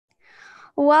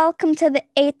Welcome to the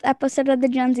 8th episode of the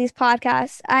GenZ's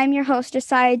podcast. I'm your host,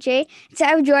 Josiah J.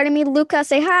 Today joining me, Luca.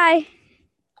 Say hi.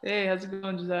 Hey, how's it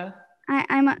going, Josiah?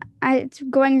 It's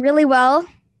going really well.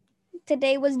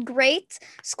 Today was great.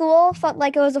 School felt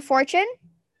like it was a fortune.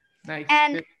 Nice.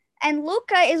 And Good. and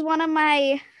Luca is one of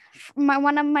my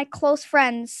close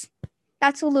friends.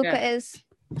 That's who Luca Yeah, is.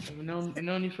 I've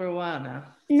known you for a while now.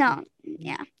 No,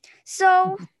 yeah.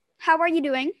 So, how are you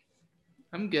doing?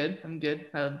 I'm good. I'm good.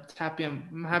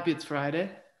 I'm happy it's Friday.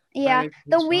 Yeah, Friday's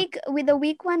the this one.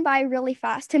 week went by really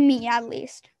fast to me, at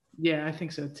least. Yeah, I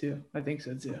think so too. Okay.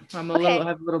 I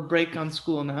have a little break on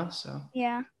school now, so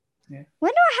Yeah. yeah.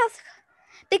 When do I have?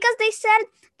 Because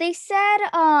they said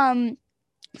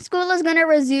school is gonna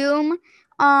resume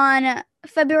on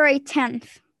February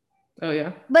 10th. Oh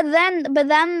yeah. But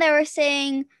then they were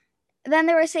saying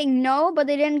no, but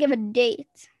they didn't give a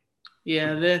date.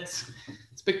 Yeah, it's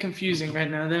a bit confusing right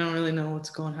now. They don't really know what's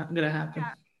gonna happen.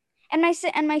 Yeah. And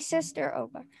my sister, oh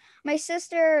god, my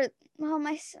sister, well,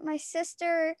 my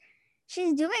sister,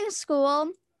 she's doing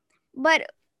school, but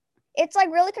it's like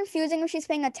really confusing if she's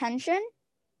paying attention.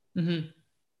 Mm-hmm.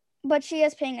 But she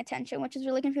is paying attention, which is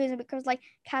really confusing because like,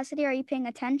 Cassidy, are you paying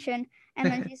attention?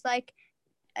 And then she was like,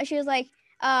 she's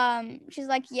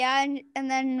like, yeah, and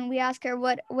then we asked her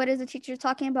what is the teacher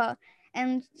talking about,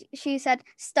 and she said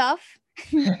stuff,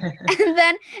 and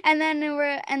then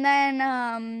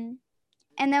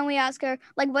and then we asked her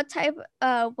like what type,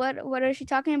 what is she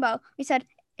talking about?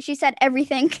 She said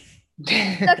everything.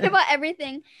 Talking about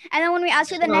everything. And then when we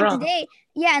ask her the Not next wrong. day,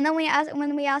 yeah, and then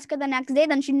when we ask her the next day,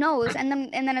 then she knows, and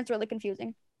then it's really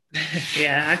confusing.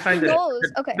 Yeah, I She find it knows.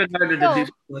 a Okay. bit harder to do So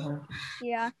school at home.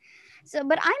 yeah. So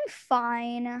but I'm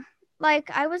fine.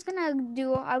 Like I was gonna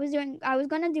do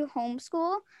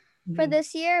homeschool for Mm-hmm.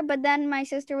 this year, but then my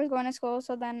sister was going to school,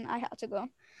 so then I had to go.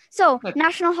 So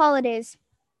national holidays.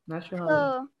 National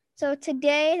holiday. So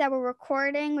today that we're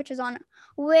recording, which is on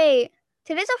wait,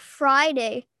 today's a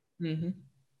Friday. Mm-hmm.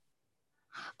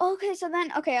 Okay, so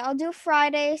then I'll do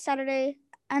Friday, Saturday,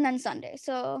 and then Sunday.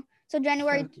 So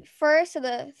January 1st to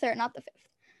the 3rd, not the 5th.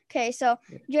 Okay, so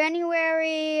Yeah.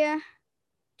 January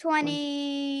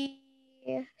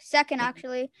 22nd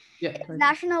actually Yeah. is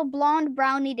National Blonde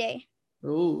Brownie Day.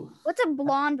 Oh. What's a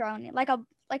blonde brownie? Like a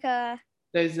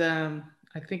There's I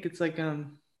think it's like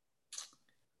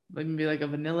maybe like a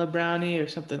vanilla brownie or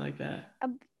something like that. a,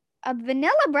 a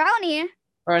vanilla brownie?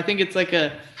 Or I think it's like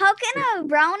How can a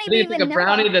brownie I think be it's like a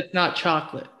brownie vanilla? that's not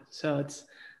chocolate. So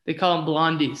they call them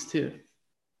blondies too.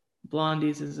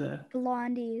 Blondies is a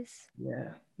Blondies.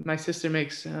 yeah. My sister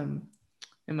makes and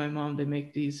my mom they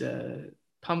make these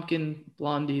pumpkin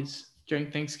blondies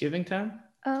during Thanksgiving time.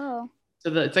 Oh,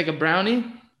 So it's like a brownie,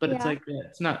 but it's yeah, like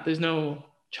it's not. There's no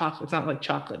chocolate. It's not like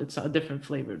chocolate. It's a different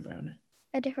flavored brownie.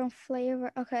 a different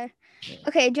flavor. Okay. Yeah.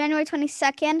 Okay, January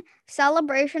 22nd,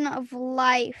 Celebration of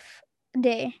Life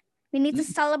Day. We need to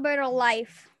celebrate our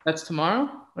life That's tomorrow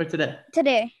or today?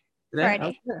 today, Today?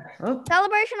 Friday. Okay. Oh.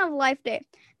 Celebration of Life Day.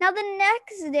 Now, the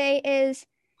next day is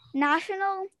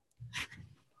National,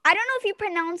 I don't know if you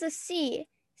pronounce a C,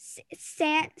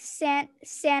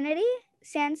 Sanity?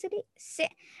 Sanity?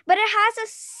 But it has a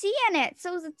C in it. So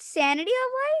is it Sanity of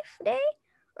Life Day?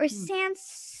 Or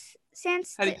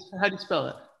How do you spell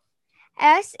it?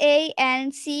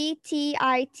 Sanctity?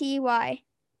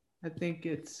 I think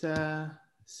it's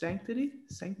sanctity.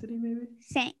 Sanctity maybe.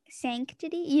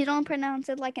 Sanctity? You don't pronounce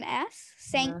it like an S?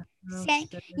 National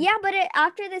Yeah, but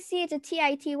after the C, it's a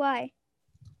Tity.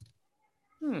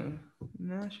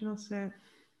 National Sant.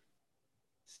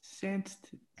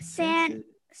 Sant. San.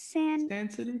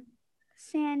 Sanctity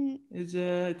is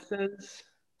it says.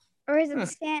 Or is it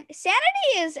Sanity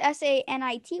is Sanity.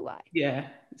 Yeah,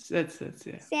 that's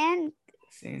yeah.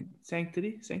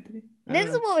 Sanctity. This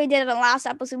is what we did in the last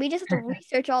episode. We just have to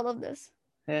research all of this.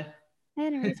 Yeah. I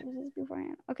didn't research this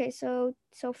beforehand. Okay, so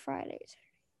Fridays.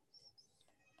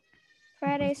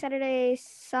 Friday, Saturday,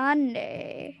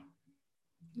 Sunday.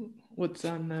 What's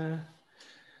on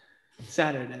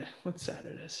Saturday? What's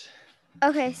Saturdays?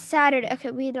 Okay, Saturday.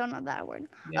 Okay, we don't know that word.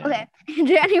 Yeah. Okay,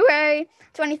 January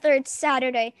 23rd,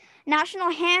 Saturday. National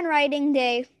Handwriting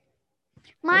Day.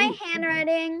 My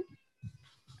handwriting,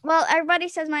 well, everybody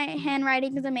says my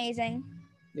handwriting is amazing.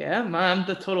 Yeah, I'm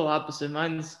the total opposite.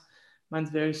 Mine's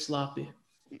very sloppy.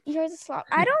 Yours is slow.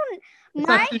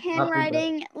 My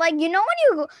handwriting, like, when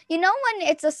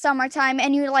it's the summertime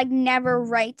and you like never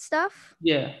write stuff.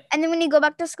 Yeah. And then when you go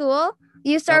back to school,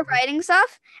 you start writing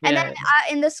stuff. And then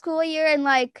in the school year, and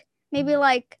like maybe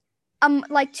like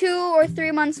 2 or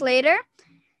 3 months later,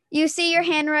 you see your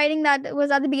handwriting that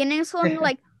was at the beginning of school, and you're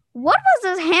like, what was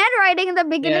this handwriting in the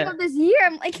beginning Yeah, of this year?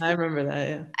 I'm like, I remember that.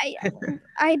 Yeah. I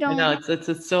I I know don't.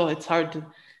 it's hard to.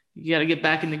 You got to get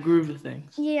back in the groove of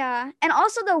things. Yeah, and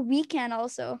also the weekend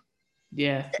also.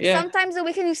 Yeah. Yeah. Sometimes the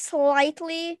weekend you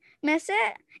slightly miss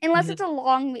it, unless Mhm. it's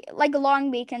a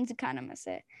long weekends you kind of miss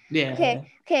it. Yeah. Okay,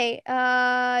 Yeah.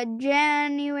 okay.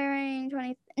 January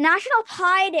 20th, National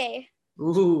Pie Day.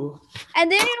 Ooh.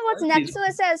 And then you know what's That's next? easy. So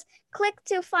it says click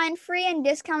to find free and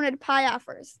discounted pie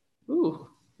offers. Ooh.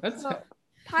 That's So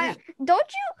pie, nice.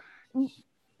 don't you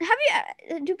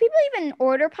have do people even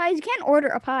order pies? You can't order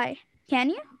a pie, can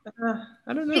you?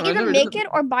 I don't You know. I either never done make it. it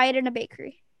or buy it in a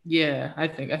bakery. Yeah, I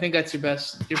think that's your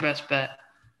best bet.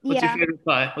 What's your Yeah. favorite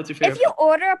pie? What's your If favorite you pie?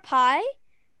 order a pie,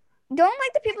 don't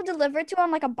like the people deliver it to on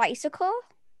like a bicycle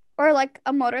or like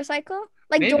a motorcycle,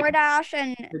 like Maybe. DoorDash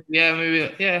and Yeah,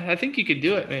 maybe. Yeah, I think you could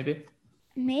do it. maybe.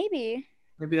 Maybe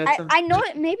that's I know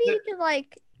something. it. Maybe you could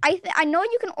like. I know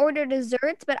you can order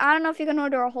desserts, but I don't know if you can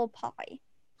order a whole pie.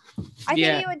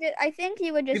 Yeah, I think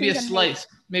you would just maybe need a to make. slice.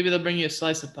 Maybe they'll bring you a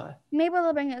slice of pie. Maybe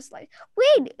they'll bring you a slice.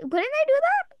 Wait, wouldn't I do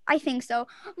that? I think so.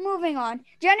 Moving on.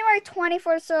 January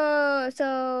 24th,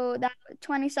 so that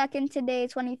 22nd today,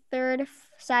 23rd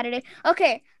Saturday.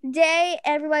 Okay, day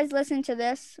everybody's listening to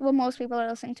this. Well, most people are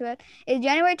listening to it. Is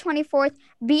January 24th,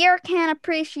 Beer Can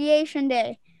Appreciation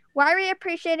Day. Why are we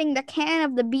appreciating the can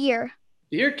of the beer?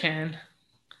 Beer can.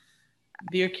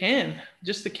 Beer can.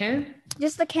 Just the can.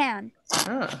 Just the can.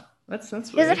 Ah, that's Does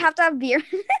it weird. have to have beer?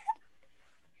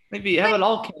 Maybe have it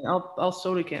all can. All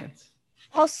soda cans.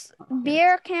 Also,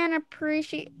 beer can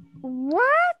appreciate.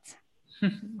 What?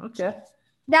 Okay.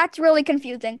 That's really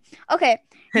confusing. Okay,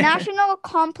 National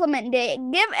Compliment Day.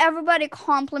 Give everybody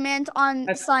compliment on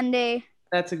that's Sunday.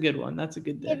 that's a good one. That's a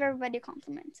good Give day. everybody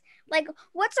compliments. Like,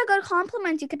 what's a good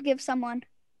compliment you could give someone?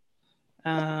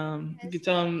 You could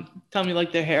tell them you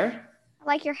like their hair. I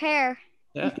like your hair.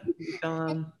 Yeah. You could tell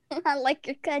them. I like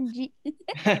your kaji.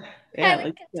 Yeah,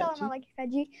 like Tell that. them I like your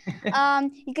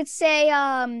kaji. You could say,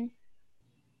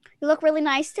 you look really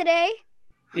nice today.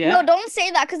 No, Yeah. don't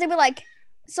say that because they'd be like,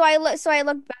 so I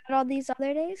look bad all these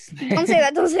other days. Don't say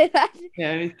that. Don't say that.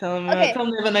 Yeah. You Okay, tell them they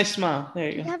have a nice smile. There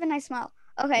you you go. have a nice smile.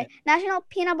 Okay, Yeah. National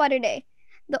Peanut Butter Day.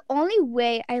 The only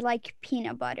way I like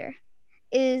peanut butter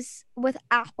is with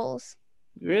apples.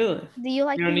 Really? Do you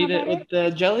like You don't eat peanut it butter? with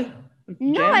the jelly? With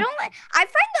No, I jam? don't like. I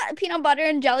find the peanut butter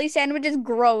and jelly sandwiches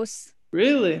gross.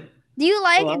 Really? Oh, Do you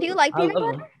like I peanut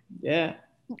love butter? them. Yeah.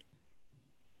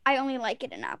 I only like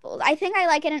it in apples. I think I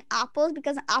like it in apples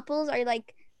because apples are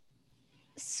like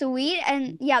sweet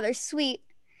and yeah, they're sweet.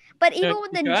 But You know even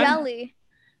what with you the should try? jelly,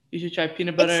 You should try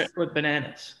peanut butter it's with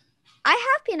bananas. I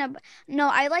have no,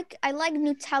 I like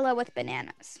Nutella with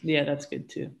bananas. Yeah, that's good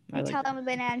too. I like Nutella that. with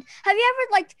bananas. Have you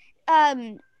ever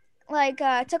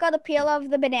took out the peel of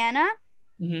the banana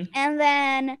Mm-hmm. and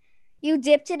then you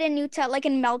dipped it in Nutella like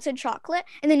in melted chocolate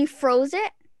and then you froze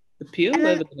it The peel and of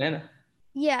then the banana.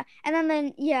 yeah and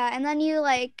then you and then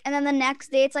the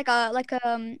next day it's like a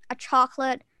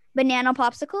chocolate banana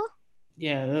popsicle.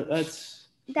 Yeah, That was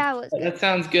good. that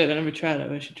sounds good. I never tried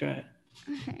it. I should try it.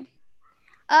 Okay.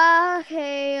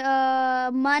 Okay.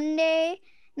 Monday,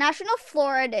 National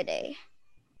Florida Day.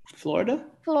 Florida?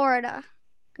 Florida.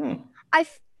 Oh, I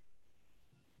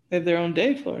they have their own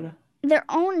day, Florida. their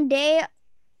own day.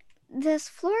 This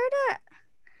Florida.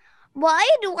 Why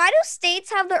do states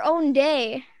have their own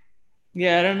day?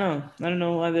 Yeah, I don't know. I don't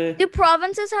know why they. Do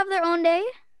provinces have their own day?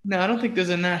 No, I don't think there's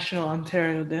a national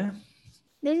Ontario day.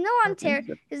 There's no I don't think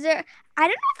Ontario. so. Is there? I don't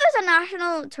know if there's a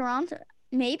national Toronto.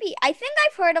 Maybe. I think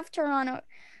I've heard of Toronto.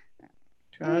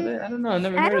 Toronto Day? I don't know. I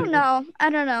never I heard of don't it. know. I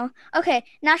don't know. Okay,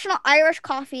 National Irish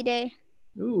Coffee Day.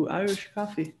 Ooh, Irish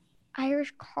coffee.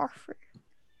 Irish coffee.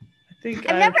 I think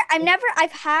Irish.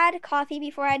 I've had coffee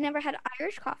before. I'd never had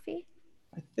Irish coffee.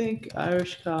 I think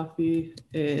Irish coffee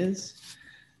is.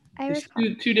 Irish There's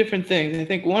coffee. two different things. I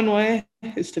think one way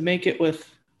is to make it with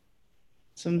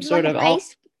some Is it sort like of an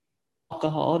ice?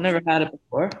 alcohol. I've never had it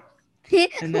before.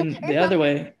 And then the Remember, other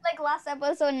way, like last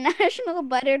episode, National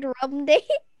Buttered Rum Day.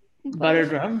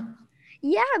 buttered rum.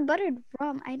 Yeah, buttered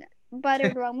rum.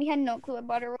 Buttered rum. We had no clue what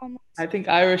buttered rum I was. think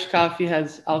Irish coffee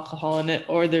has alcohol in it,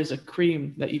 or there's a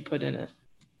cream that you put in it.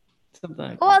 Something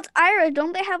like Well, that. it's Irish.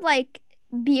 Don't they have like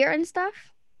beer and stuff?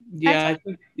 Yeah, I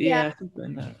think. Yeah. Yeah, I think. I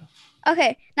don't know.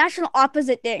 Okay, National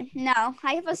Opposite Day. Now,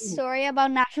 I have a story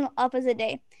about National Opposite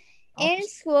Day. In Opposite.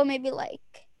 school, maybe like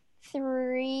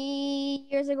 3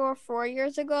 years ago or 4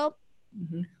 years ago,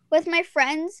 Mm-hmm. with my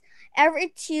friends, every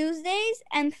Tuesdays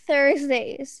and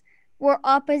Thursdays were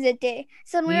opposite day.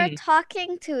 So when we were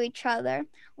talking to each other,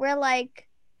 we're like,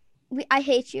 I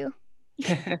hate you.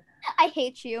 I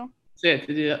hate you. So yeah,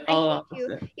 to do I all hate you.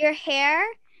 opposite. Your hair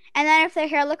And then if their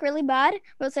hair look really bad,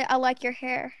 we'll say, I like your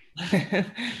hair. And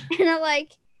I'm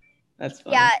like, That's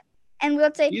funny. yeah. And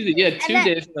we'll say, Usually, yeah, and 2 then,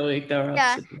 days in the week that were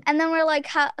yeah. opposite. And then we're like,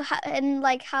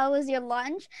 how was your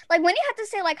lunch? Like when you have to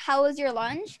say like, how was your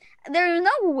lunch? There's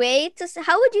no way to say,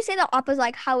 how would you say the opposite?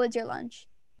 Like, how was your lunch?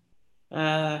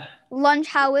 Lunch,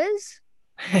 how is?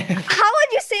 How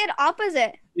would you say it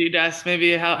opposite? You'd ask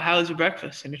maybe how was your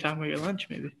breakfast, and you're talking about your lunch,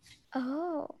 maybe.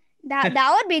 Oh, that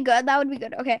would be good. That would be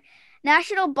good. Okay.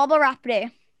 National Bubble Wrap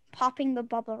Day. Popping the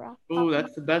bubble wrap. Oh,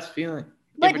 that's the best feeling.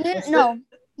 You But ever twist no. it?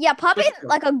 Yeah, popping Twist it.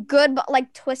 like a good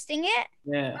like twisting it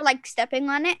Yeah. or like stepping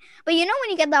on it. But you know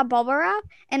when you get that bubble wrap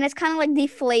and it's kind of like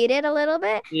deflated a little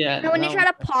bit? Yeah. And when you try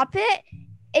to pop it,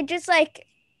 it just like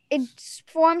it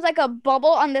forms like a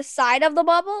bubble on the side of the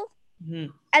bubble.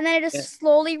 Mm-hmm. And then it just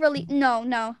slowly really no.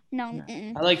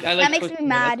 I like That makes me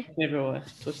mad. That's my favorite way.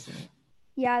 Twisting it.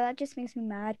 Yeah, that just makes me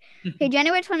mad. Okay,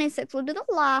 January 26th. We'll do the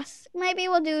last. Maybe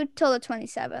we'll do till the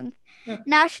 27th. Yeah.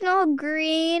 National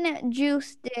Green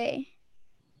Juice Day.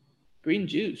 Green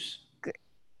juice. Does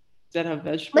that have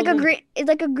vegetables? Like a green, it's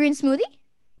like a green smoothie.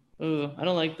 Oh, I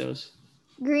don't like those.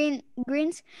 Greens.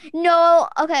 No,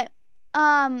 okay.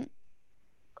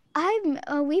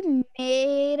 We've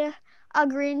made a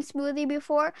green smoothie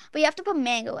before, but you have to put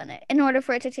mango in it in order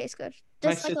for it to taste good.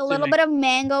 Just like a little bit of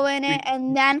mango in it,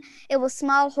 and then it will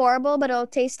smell horrible, but it'll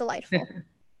taste delightful.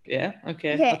 Yeah.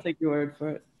 Okay. I'll take your word for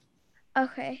it.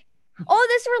 Okay. Oh,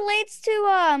 this relates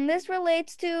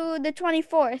to the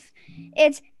 24th.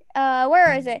 It's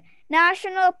where is it?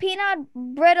 National Peanut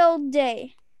Brittle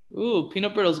Day. Ooh,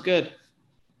 peanut brittle's good.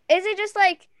 Is it just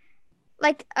like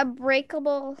a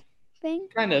breakable thing?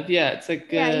 Kind of, yeah. It's like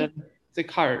it's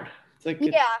like hard. It's like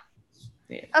yeah.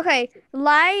 Okay,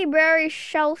 Library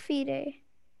Shelfie Day.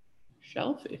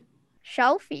 Shelfie.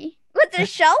 Shelfie? What's a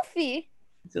shelfie?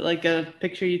 Is it like a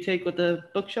picture you take with a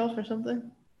bookshelf or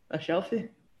something? A shelfie?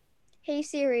 Hey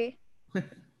Siri.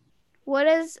 What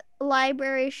is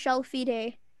Library Shelfie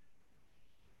Day?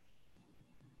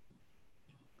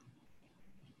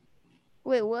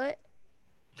 Wait, what?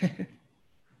 Okay.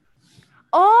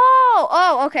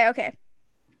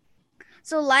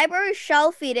 So Library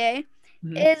Shelfie Day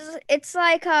it's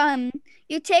like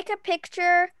you take a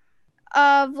picture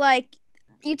of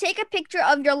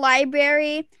your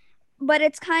library, but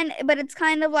it's kind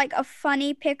of like a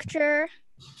funny picture.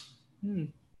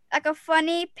 Like a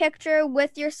funny picture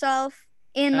with yourself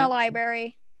in the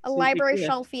library. A library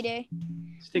shelfie day.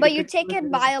 But you take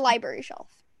it by a library shelf.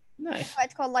 Nice. So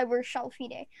it's called Library Shelfie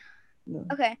Day. No.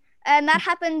 Okay. And that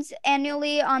happens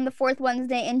annually on the 4th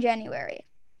Wednesday in January.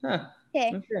 Huh.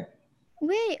 Okay.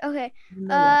 Wait, okay.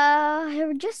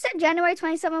 I just said January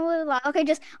 27th.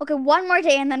 Okay, one more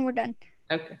day and then we're done.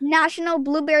 Okay. National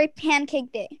Blueberry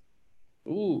Pancake Day.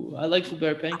 Ooh, I like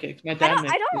blueberry pancakes. My dad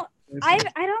makes I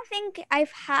don't think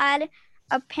I've had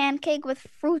a pancake with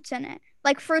fruits in it.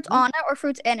 Like fruits on it or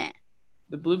fruits in it.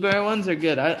 The blueberry ones are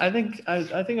good. I think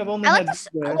I've only had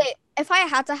wait, if I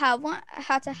had to have one,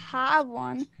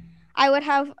 I would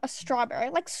have a strawberry. I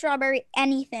like strawberry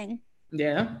anything.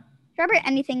 Yeah. Strawberry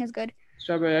anything is good.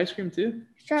 Strawberry ice cream too?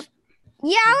 Yeah,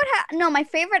 I would have my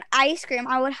favorite ice cream.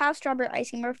 I would have strawberry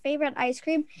ice cream. My favorite ice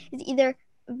cream is either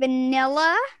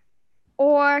vanilla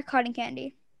or cotton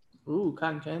candy. Ooh,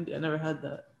 cotton candy. I never had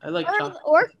that. I like chocolate.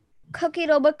 Or cookie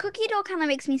dough, but cookie dough kind of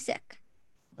makes me sick.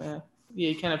 Yeah. Yeah,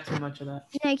 you can't have too much of that.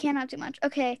 Yeah, you can't have too much.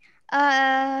 Okay.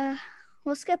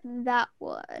 We'll skip that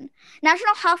one.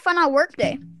 National Have Fun at Work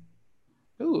Day.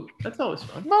 Ooh, that's always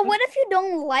fun. But what if you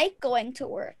don't like going to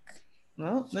work?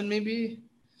 Well, then maybe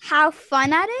have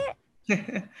fun at it.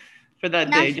 For that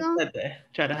day, just that day.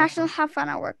 Try to National Have Fun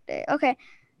at Work Day. Okay.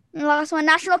 And the last one,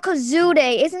 National Kazoo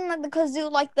Day. Isn't like the kazoo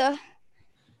like the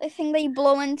thing that you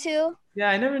blow into? Yeah,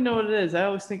 I never know what it is. I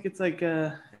always think it's like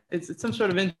it's some sort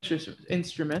of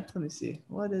instrument. Let me see.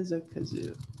 What is a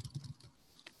kazoo?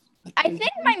 I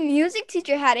think my music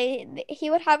teacher had it. He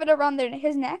would have it around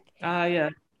his neck. Yeah.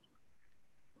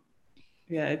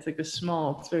 Yeah, it's like it's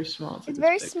very small. It's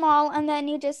very small, and then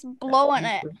you just blow on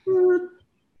it.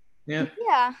 Yeah.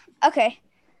 Yeah. Okay.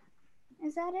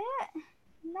 Is that it?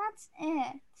 That's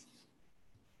it.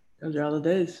 Those are all the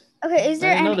days. Okay. I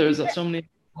didn't know there was so many.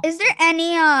 Is there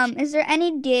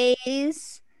any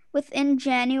days within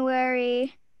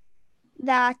January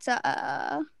that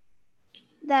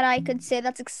I could say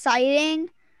that's exciting?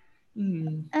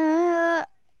 Okay,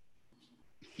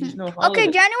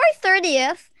 January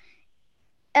 30th.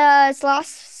 It's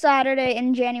last Saturday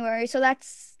in January, so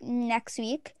that's next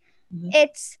week.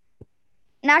 It's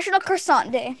National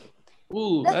Croissant Day.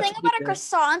 Ooh, the thing about a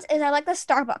croissant is I like the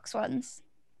Starbucks ones.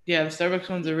 Yeah, the Starbucks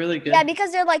ones are really Yeah, good.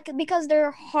 because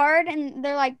they're hard and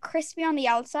they're like crispy on the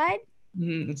outside,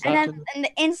 And and soft. then and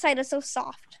the inside is so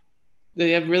soft.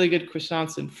 They have really good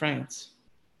croissants in France.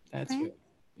 That's Right? right.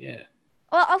 Yeah.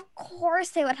 Well, of course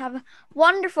they would have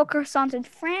wonderful croissants in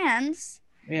France.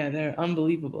 Yeah, they're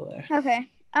unbelievable there. Okay.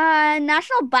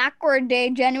 National Backward Day,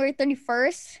 January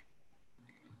 31st.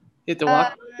 You have to Uh,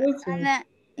 walk backwards and or? then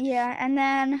yeah, and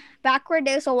then backward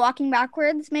day, so walking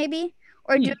backwards maybe,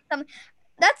 or Hmm. doing something.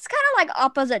 That's kind of like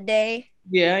opposite day.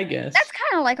 Yeah, I That's guess.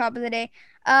 kind of like opposite day.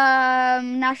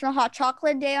 National Hot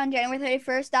Chocolate Day on January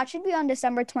 31st. That should be on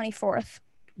December 24th.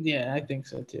 Yeah, I think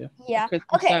so too. At Yeah.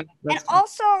 Christmas Okay. time, And that's fun.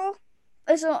 also,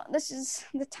 so this is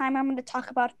the time I'm going to talk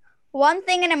about one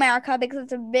thing in America because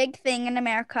it's a big thing in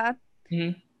America.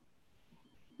 Hmm.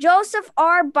 Joseph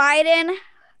R. Biden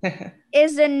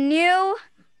is the new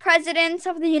president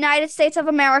of the United States of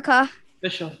America.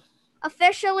 Official.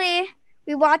 Officially,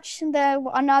 we watched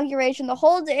the inauguration the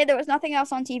whole day. There was nothing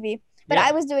else on TV, but I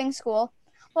Yep. was doing school.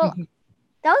 Well,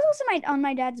 that was also on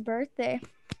my dad's birthday.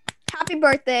 Happy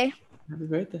birthday. Happy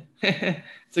birthday.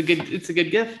 It's a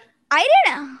good gift. I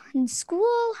didn't in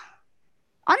school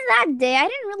on that day. I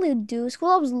didn't really do school.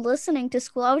 I was listening to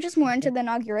school. I was just more into the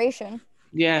inauguration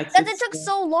Yeah, because it took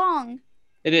so long.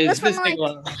 it It is. was It from does take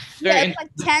like a while. It's yeah, it very was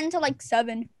like 10 to like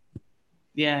 7.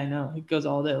 Yeah, I know. It goes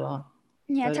all day long.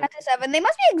 Yeah, But 10 to 7. They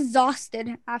must be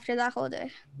exhausted after that whole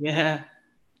day. yeah,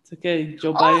 it's okay.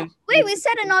 Joe Oh, Biden. wait, we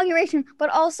said inauguration, but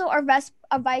also our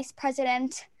vice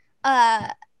president,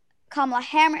 Kamala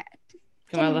Hammer,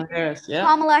 Kamala Harris. Yeah.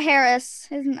 Kamala Harris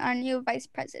is our new vice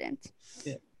president.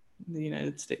 Yeah. In the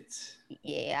United States.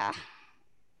 Yeah,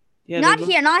 Yeah, not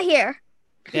here, not here.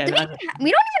 Yeah, Do we, not.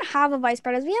 we don't even have a vice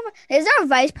president. Is there a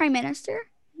vice prime minister?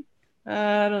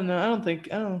 I don't know. I don't think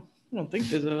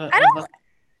there's I don't.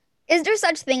 Is there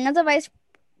such thing as a vice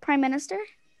prime minister?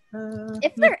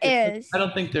 If there is, I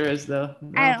don't think there is though.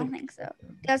 I don't think so.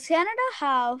 Does Canada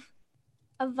have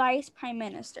a vice prime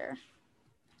minister?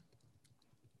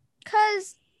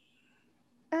 Cause,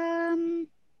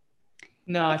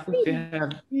 No, I think they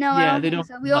have. no, I Yeah, don't they think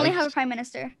don't. so. We only have a prime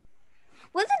minister.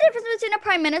 What's the difference between a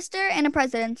prime minister and a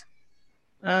president?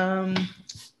 Um,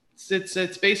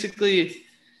 it's basically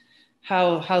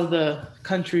how the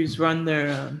countries run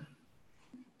their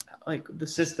like the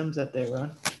systems that they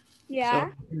run. Yeah.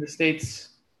 So in the states,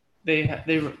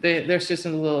 their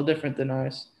system's a little different than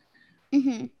ours.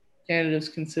 Mm-hmm. Canada's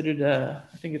considered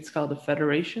I think it's called a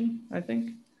federation. I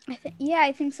think.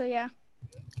 I think so. Yeah.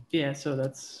 Yeah, so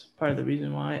that's part of the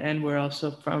reason why, and we're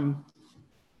also from,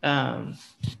 um,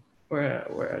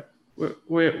 we're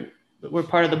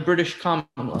part of the British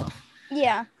Commonwealth.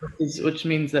 Yeah. Which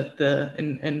means that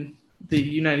in the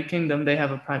United Kingdom they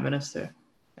have a prime minister,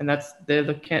 and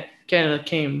Canada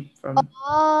came from.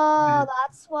 Oh,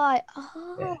 that's why.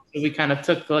 Oh. Yeah, so we kind of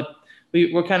took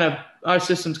we're kind of our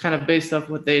system's kind of based off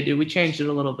what they do. We changed it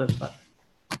a little bit, but.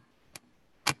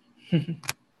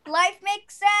 Life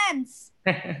makes sense.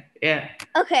 Yeah.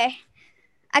 Okay.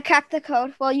 I cracked the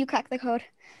code. Well, you cracked the code.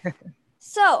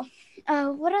 So,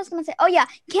 what I was going to say. Oh, yeah.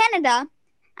 Canada.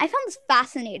 I found this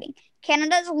fascinating.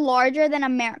 Canada is larger than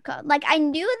America. Like, I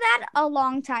knew that a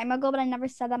long time ago, but I never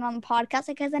said that on the podcast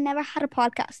because I never had a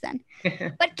podcast then.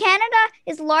 But Canada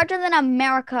is larger than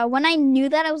America. When I knew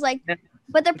that, I was like,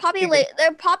 but their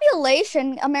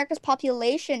population, America's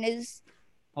population is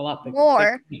a lot bigger.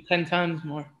 more. Like 10 times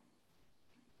more.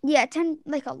 Yeah, 10,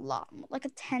 like a lot, like a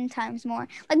 10 times more.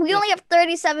 Like we only have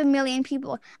 37 million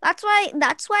people. That's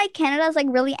why Canada is like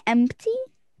really empty.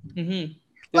 Mm-hmm.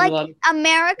 Like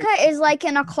America is like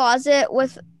in a closet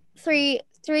with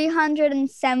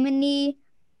 370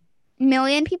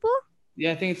 million people.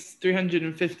 Yeah, I think it's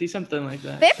 350, something like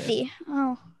that. 50. Yeah.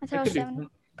 Oh, I thought it was 70.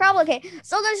 Probably okay.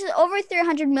 So there's over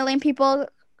 300 million people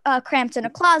cramped in a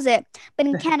closet, but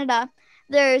in Canada,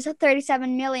 there's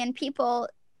 37 million people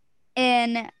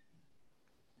in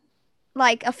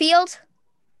like a field.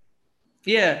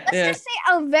 Yeah. Let's just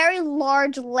say a very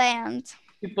large land.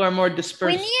 People are more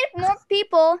dispersed. We need more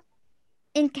people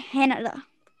in Canada.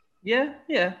 Yeah.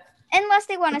 Unless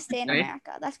they want to stay in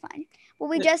America, that's fine. But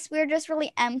we're just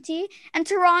really empty. And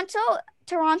Toronto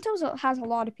has a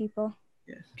lot of people.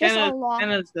 Yeah. Canada, a lot.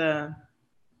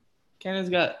 Canada's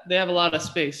they have a lot of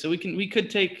space, so we could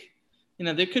take,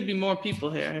 there could be more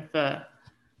people here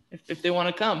if they want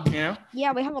to come,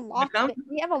 Yeah, we have a lot.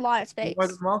 We have a lot of space. You're more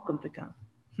than welcome to come.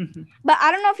 But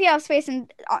I don't know if you have space in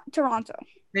Toronto.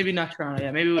 Maybe not Toronto.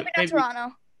 Yeah, maybe not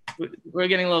Toronto. We're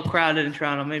getting a little crowded in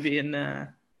Toronto. Maybe in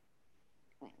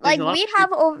like we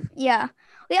have over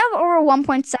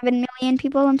 1.7 million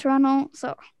people in Toronto,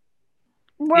 so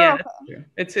yeah, okay.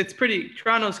 It's pretty.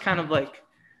 Toronto's kind of like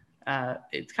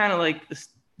It's kind of like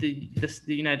the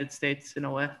United States in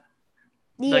a way.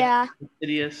 Yeah. Like the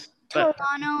city is, but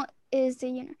Toronto is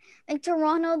like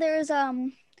Toronto. There's what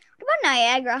about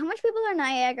Niagara? How much people are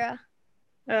Niagara?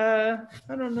 I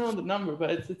don't know the number,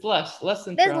 but it's less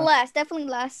than There's Toronto. less, definitely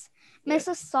less. Yeah.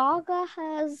 Mississauga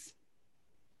has,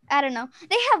 I don't know.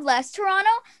 They have less. Toronto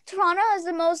is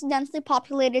the most densely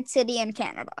populated city in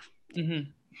Canada. Mm-hmm. And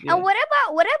Yeah. what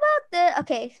about the?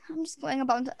 Okay, I'm just going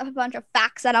about a bunch of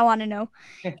facts that I want to know.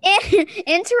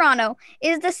 In Toronto,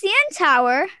 is the CN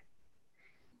Tower?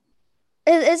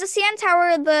 Is the CN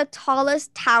Tower the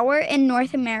tallest tower in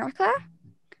North America?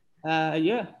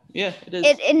 Yeah, it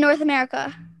is In North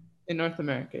America, in North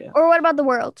America. Yeah. or what about the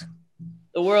world?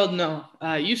 The world, no.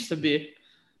 It used to be.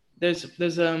 There's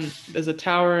a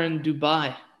tower in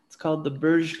Dubai. It's called the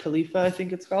Burj Khalifa, I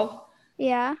think it's called.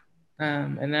 Yeah.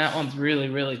 And that one's really,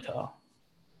 really tall.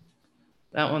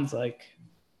 That one's like,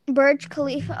 Burj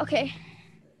Khalifa. Okay.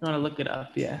 you want to look it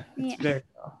up? Yeah, it's very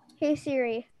tall. Hey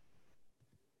Siri,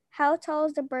 how tall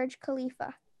is the Burj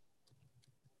Khalifa?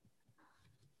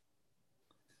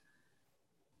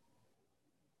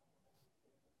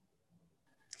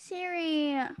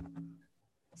 Siri.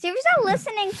 Siri's not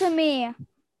listening to me.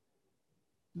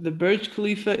 The Burj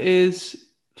Khalifa is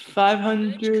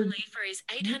 500. Burj Khalifa is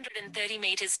 830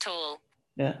 meters tall.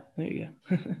 Yeah, there you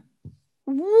go.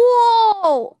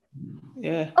 Whoa.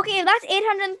 Yeah. Okay, that's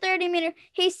 830 meters.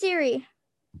 Hey Siri,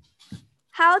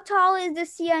 how tall is the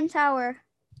CN Tower?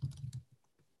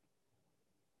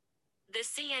 The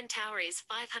CN Tower is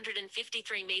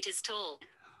 553 meters tall.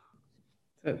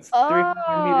 That's 300 meters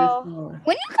taller.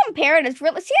 When you compare it, it's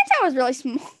really CN Tower is really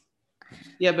small.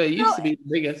 Yeah, but it used to be the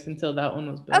biggest until that one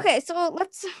was built. Okay, so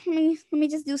let me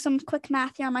just do some quick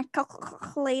math here on my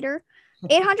calculator.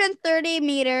 830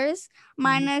 meters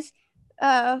minus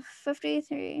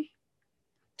 53.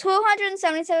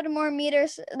 277 more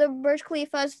meters. The Burj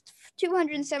Khalifa is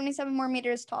 277 more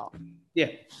meters tall. Yeah.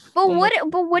 But what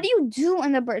do you do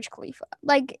in the Burj Khalifa?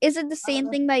 Like, is it the same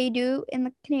thing that you do in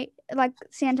the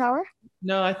CN Tower?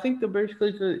 No, I think the Burj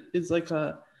Khalifa is like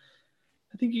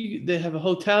I think they have a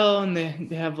hotel and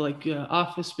they have like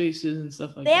office spaces and stuff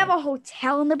like that. They have a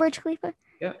hotel in the Burj Khalifa?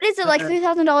 Yeah. What is it, like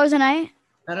 $3,000 a night?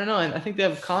 I don't know. And I think they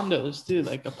have condos too,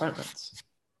 like apartments.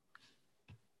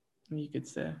 You could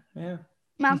say, yeah.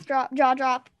 Mouth drop, jaw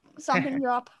drop, something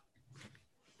drop.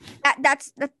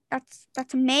 That's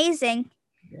amazing.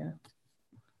 Yeah.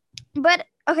 But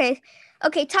okay,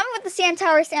 tell me what the CN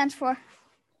Tower stands for.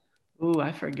 Ooh,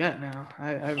 I forget now.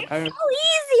 It's so easy.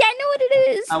 I know what it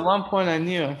is. At one point I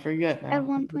knew. I forget now. At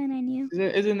one point I knew.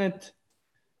 Isn't it?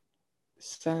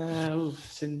 Are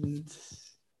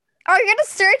you gonna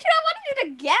search it? I wanted you to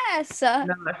guess.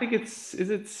 No, I think it's.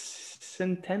 Is it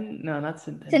Centennial? No, not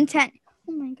Centennial. Centennial.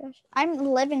 Oh my gosh, I'm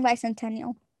living by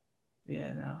Centennial.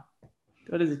 Yeah, no.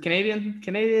 What is it?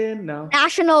 Canadian? No.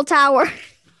 National Tower.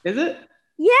 Is it?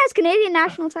 Yes, Canadian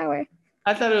National Tower.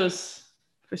 I thought it was.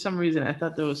 For some reason, I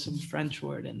thought there was some French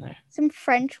word in there. Some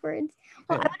French words.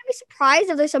 Well, Yeah. I wouldn't be surprised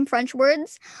if there's some French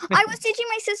words. I was teaching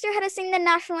my sister how to sing the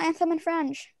national anthem in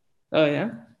French. Oh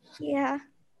yeah. Yeah.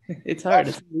 It's hard.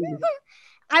 It's easy.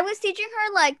 I was teaching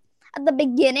her like at the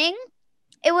beginning.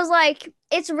 It was like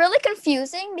it's really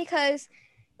confusing because,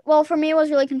 well, for me it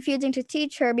was really confusing to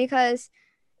teach her because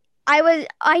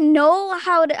I know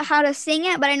how to sing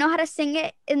it, but I know how to sing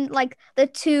it in like the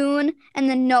tune and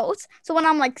the notes. So when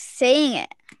I'm like saying it,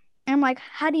 and I'm like,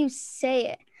 how do you say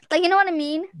it? Like, you know what I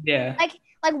mean? Yeah.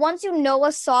 Like once you know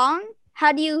a song,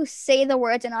 how do you say the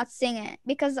words and not sing it?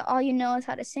 Because all you know is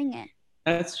how to sing it.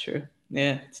 That's true.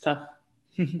 Yeah, it's tough.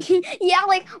 Yeah,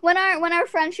 like when our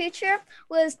French teacher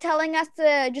was telling us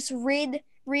to just read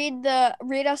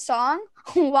a song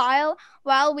while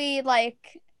we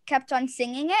like kept on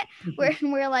singing it,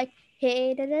 we're like,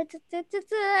 hey,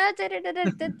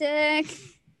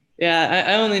 Yeah,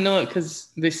 I only know it because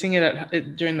they sing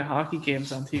it during the hockey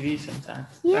games on TV sometimes.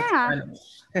 Yeah.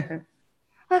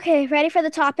 Okay, ready for the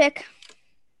topic?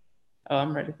 Oh,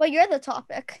 I'm ready. Well, you're the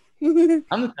topic. I'm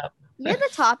the top. You're the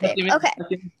topic. What do you mean? Okay.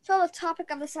 So the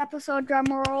topic of this episode, drum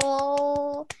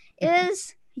roll,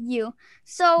 is you.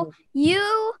 So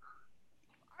you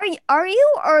are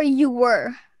you or you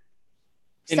were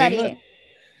In studying? England?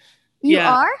 You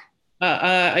Yeah. are?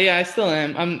 Yeah, I still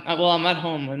am. I'm at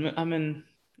home. I'm in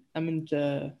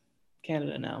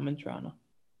Canada now. I'm in Toronto.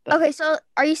 Okay, so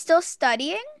are you still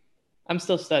studying? I'm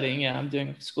still studying. Yeah, I'm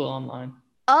doing school online.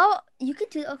 Oh, you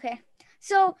could do okay.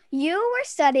 So you were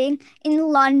studying in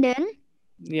London,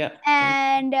 Yeah.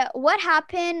 and what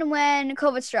happened when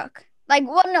COVID struck? Like,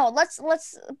 well, no, let's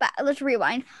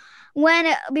rewind.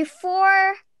 When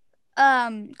before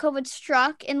COVID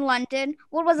struck in London,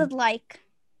 what was it like?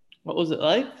 What was it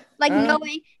like? Like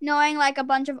knowing like a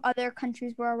bunch of other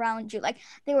countries were around you. Like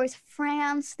there was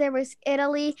France, there was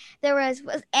Italy, there was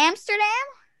Amsterdam?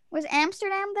 Was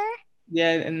Amsterdam there?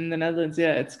 Yeah, in the Netherlands.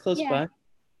 Yeah, it's close by.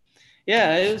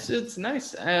 Yeah, it's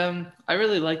nice. I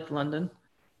really liked London.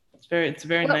 It's a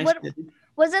very nice city.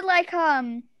 Was it like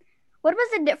what was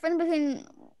the difference between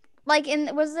like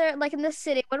was there like in the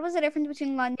city, what was the difference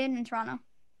between London and Toronto?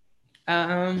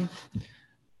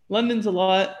 London's a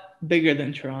lot bigger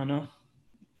than Toronto,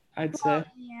 I'd say.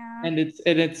 Yeah. And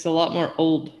it's a lot more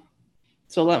old.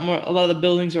 So a lot of the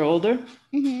buildings are older.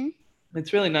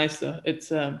 It's really nice though. It's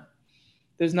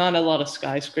there's not a lot of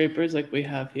skyscrapers like we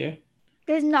have here.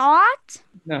 There's not?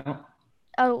 No.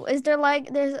 Oh, is there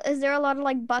a lot of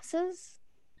like buses?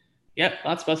 Yep,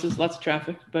 lots of buses, lots of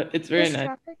traffic, but it's very nice.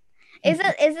 Traffic? Is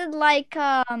it like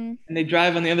And they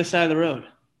drive on the other side of the road.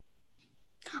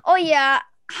 Oh yeah.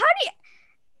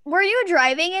 Were you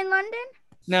driving in London?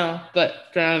 No, but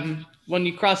when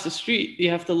you cross the street, you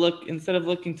have to look, instead of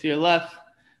looking to your left,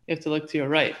 you have to look to your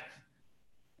right.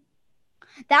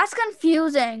 That's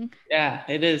confusing. Yeah,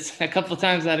 it is. A couple of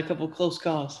times I had a couple of close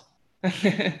calls.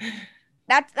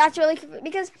 That's really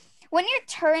because when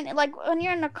you're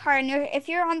in a car and if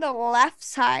you're on the left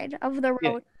side of the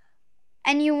road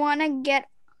and you want to get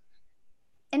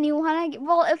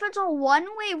if it's a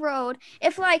one-way road,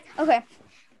 if like okay,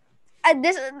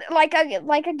 this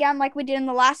again like we did in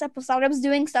the last episode, I was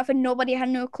doing stuff and nobody had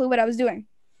no clue what I was doing.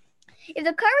 If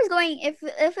the car is going if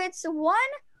it's one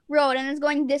road and it's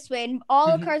going this way and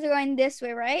all the cars are going this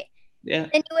way, right? Yeah.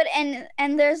 Then you would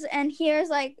and here's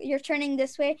like you're turning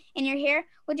this way and you're here.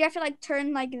 Would you have to like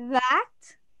turn like that?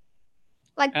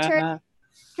 Like turn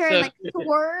like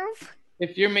swerve?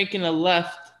 If you're making a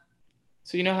left,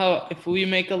 so you know how if we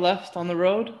make a left on the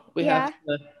road, we have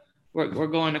to we're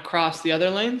going across the other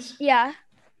lanes? Yeah.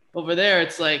 Over there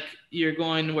it's like you're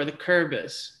going where the curb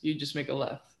is. You just make a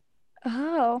left.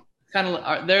 Oh. Kind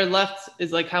of their left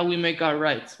is like how we make our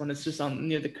rights when it's just on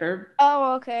near the curb.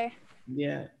 Oh, okay.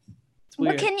 Yeah.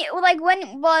 But can you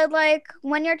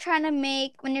when you're trying to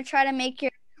make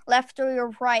your left or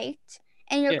your right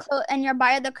and you're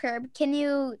by the curb, can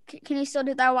you still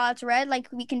do that while it's red? Like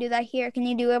we can do that here. Can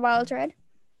you do it while it's red?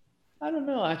 I don't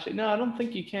know actually. No, I don't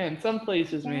think you can. Some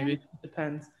places maybe. It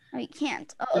depends. Oh, you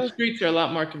can't. The streets are a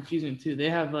lot more confusing too. They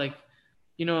have like,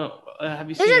 have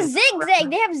you seen? There's a zigzag.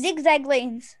 They have zigzag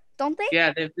lanes, don't they?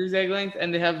 Yeah, they have zigzag lanes,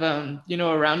 and they have a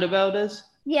roundabout is.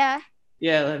 Yeah.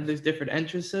 Yeah, there's different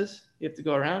entrances. You have to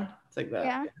go around. It's like that.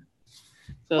 Yeah.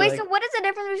 So, wait, so what is the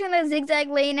difference between the zigzag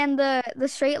lane and the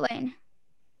straight lane?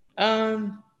 I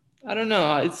don't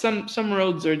know. It's some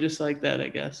roads are just like that, I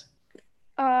guess.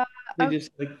 They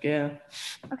just like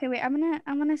Okay, wait. I'm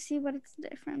gonna see what it's the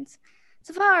difference.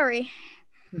 Safari.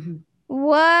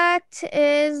 What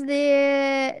is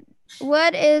the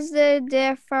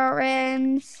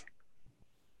difference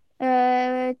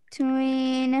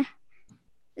between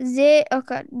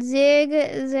zigzag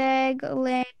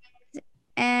lanes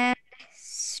and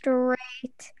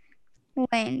straight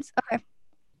lanes? Okay.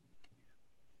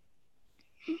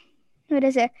 What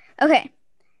is it? Okay.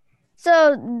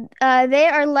 So they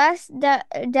are less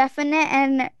definite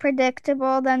and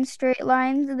predictable than straight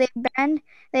lines. They bend,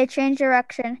 they change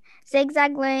direction.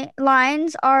 Zigzag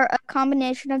lines are a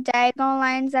combination of diagonal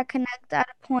lines that connect at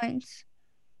points.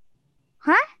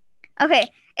 Huh? Okay.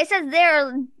 It says they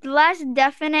are less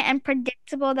definite and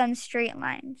predictable than straight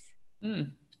lines.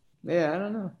 Yeah, I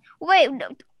don't know. Wait.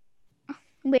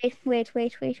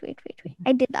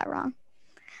 I did that wrong.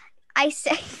 I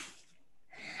said,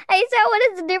 what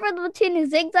is the difference between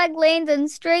zigzag lanes and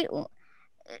straight?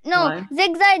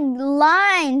 Zigzag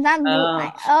lines, not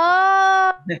lines.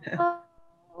 Oh,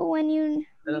 when you.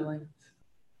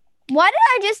 Why did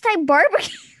I just type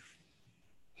barbecue?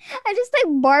 I just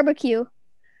typed barbecue.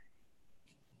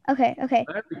 Okay.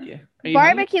 Barbecue.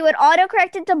 Barbecue. It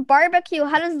auto-corrected to barbecue.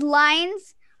 How does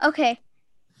lines? Okay.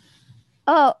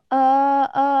 Oh.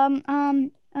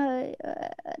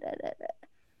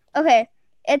 Okay.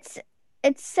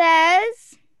 It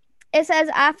says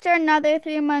after another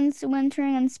 3 months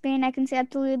wintering in Spain, I can say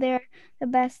absolutely they're the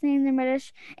best things in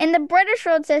the British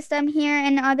road system. Here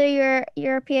and other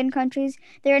European countries,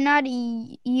 they're not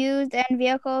used, and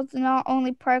vehicles not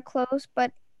only park close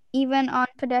but even on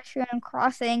pedestrian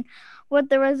crossing, with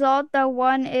the result that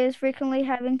one is frequently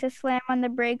having to slam on the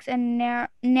brakes and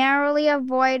narrowly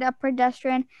avoid a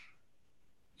pedestrian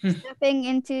stepping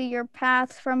into your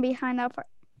path from behind.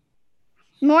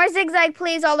 More zigzag,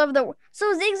 please, all over the world.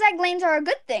 So zigzag lanes are a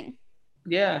good thing.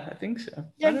 Yeah, I think so.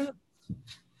 I don't know.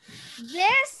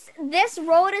 This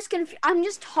road is I'm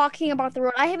just talking about the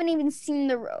road. I haven't even seen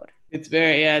the road. It's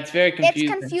very confusing.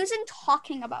 It's confusing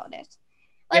talking about it.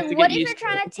 You Like, have to what get if you're used to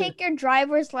trying to it. take your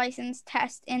driver's license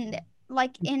test in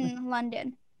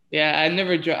London? Yeah, I've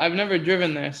never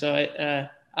driven there, so I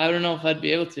don't know if I'd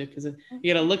be able to, because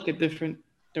you gotta look a different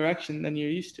direction than you're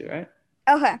used to, right?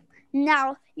 Okay.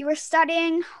 Now, you were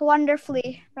studying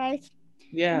wonderfully, right?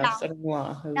 Yeah, I was Now, studying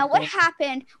law. now what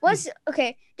happened was,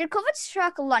 okay, did COVID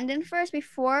struck London first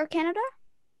before Canada?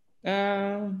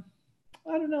 I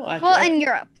don't know actually. Well, in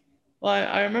Europe. Well,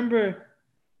 I remember,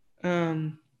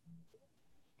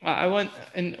 I went,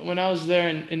 and when I was there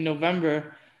in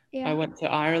November, Yeah. I went to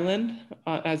Ireland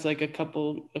as like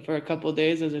for a couple of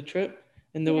days as a trip,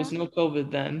 and there was no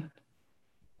COVID then.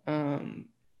 And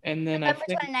then I November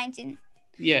think 2019.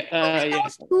 yeah, That yeah,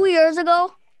 was 2 years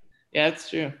ago. yeah, that's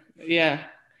true. Yeah.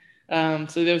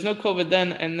 So there was no COVID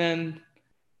then, and then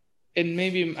in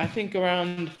maybe I think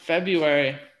around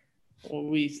February,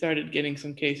 we started getting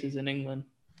some cases in England.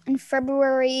 In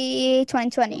February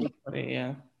 2020.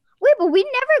 Yeah. Wait, but we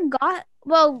never got,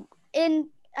 well,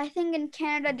 I think in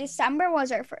Canada, December was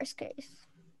our first case.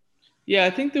 Yeah, I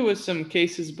think there was some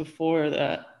cases before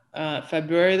that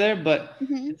February there, but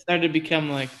it started to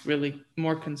become like really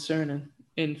more concerning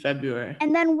in February.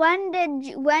 And then when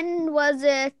was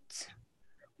it?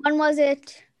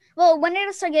 Well, when did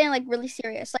it start getting like really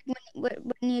serious? Like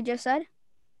when you just said?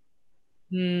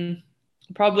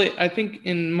 Probably, I think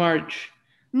in March.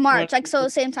 March, like so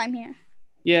same time here.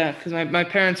 Yeah, because my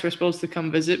parents were supposed to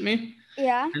come visit me.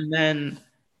 Yeah. And then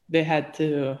they had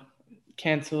to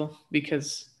cancel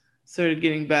because it started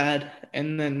getting bad.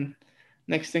 And then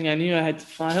next thing I knew, I had to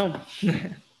fly home.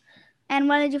 And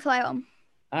when did you fly home?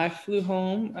 I flew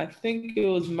home, I think it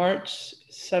was March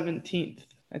 17th.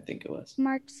 I think it was.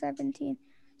 March 17th.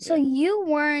 So you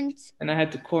weren't. And I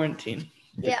had to quarantine.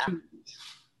 Yeah.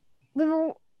 But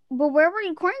where were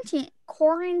you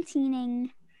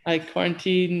quarantining? I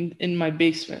quarantined in my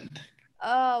basement.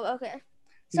 Oh, okay.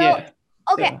 So, yeah.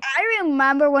 Okay, so. I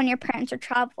remember when your parents were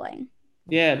traveling.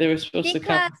 Yeah, they were supposed to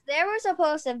come. Because they were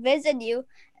supposed to visit you.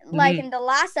 Like in the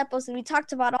last episode, we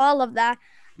talked about all of that.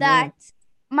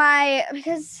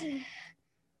 Because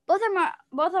both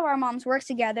of our moms work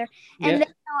together. And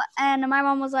and my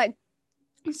mom was like,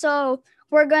 so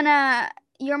we're gonna,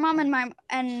 your mom and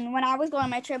when I was going on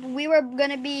my trip, we were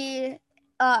gonna be,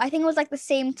 I think it was like the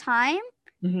same time.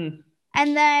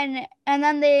 And then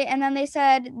they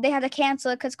said they had to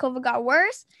cancel it because COVID got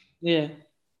worse. Yeah.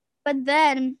 But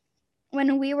then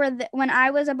when I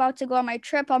was about to go on my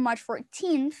trip on March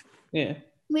 14th,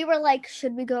 we were like,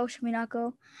 should we go? Should we not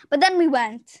go? But then we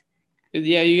went.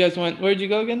 Yeah, you guys went. Where'd you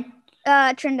go again?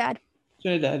 Trinidad.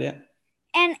 Trinidad, yeah.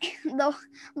 And the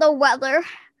weather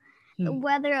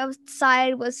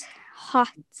outside was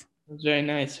hot. It was very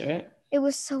nice, right? It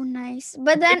was so nice.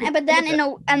 But then in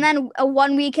a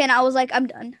 1 weekend, I was like, I'm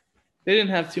done. They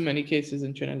didn't have too many cases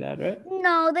in Trinidad, right?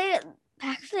 No,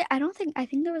 I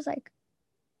think there was like,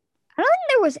 I don't think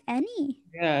there was any.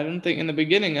 Yeah, in the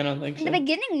beginning, I don't think so. In the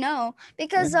beginning, no.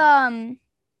 Because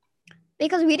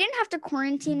we didn't have to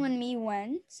quarantine when we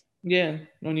went. Yeah,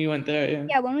 when you went there, yeah.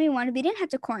 Yeah, when we went, we didn't have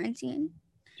to quarantine.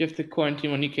 You have to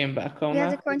quarantine when you came back home? We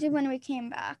had to quarantine when we came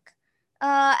back.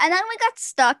 And then we got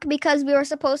stuck because we were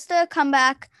supposed to come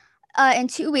back in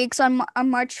 2 weeks on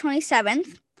March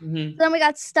 27th. So then we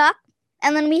got stuck.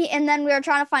 And then we were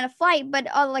trying to find a flight, but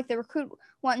like the recruit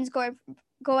ones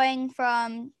going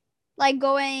from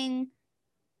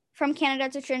Canada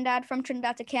to Trinidad, from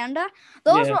Trinidad to Canada.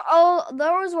 Those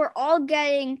were all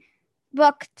getting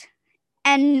booked,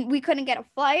 and we couldn't get a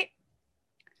flight.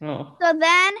 Oh. So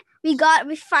then we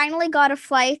finally got a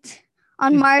flight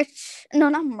on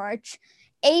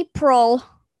April.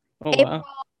 Oh, wow.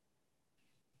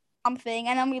 Something,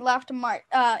 and then we left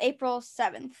April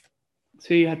 7th.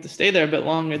 So you had to stay there a bit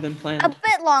longer than planned. A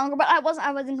bit longer, but I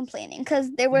wasn't complaining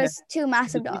because there was 2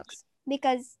 massive dogs.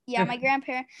 Because my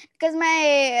grandpa,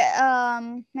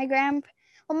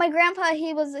 my grandpa,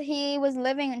 he was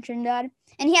living in Trinidad,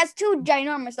 and he has 2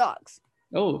 ginormous dogs.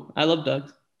 Oh, I love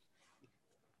dogs.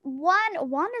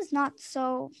 One is not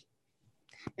so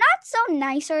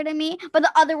nicer to me, but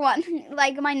the other one,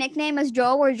 like my nickname is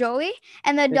Joe or Joey,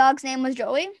 and the dog's name was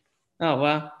Joey. Oh,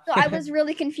 wow. So I was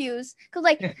really confused because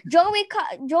like Joey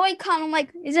come, I'm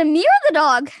like, is it me or the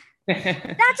dog?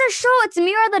 That's a show. It's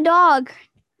me or the dog.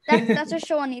 That's a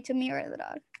show on YouTube, me or the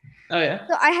dog. Oh, yeah.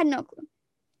 So I had no clue.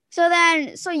 So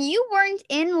you weren't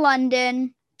in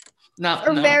London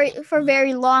for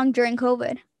very long during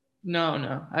COVID.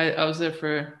 No. I was there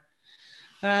for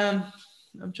I'm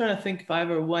trying to think if I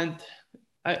ever went.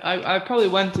 I probably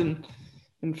went in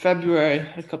in February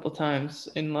a couple times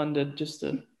in London, just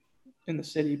in the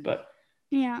city. But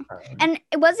Yeah. And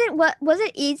was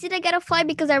it easy to get a flight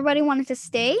because everybody wanted to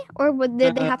stay, or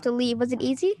did they have to leave? Was it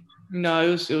easy? No,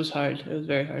 it was hard. It was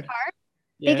very hard.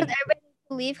 Yeah. Because everybody had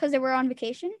to leave because they were on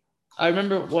vacation. I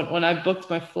remember when I booked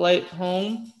my flight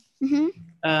home.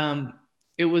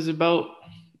 It was about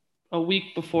a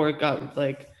week before it got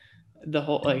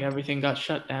everything got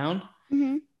shut down.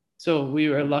 So we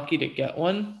were lucky to get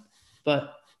one,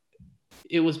 but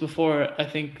it was before I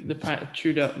think the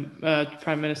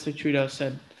Prime Minister Trudeau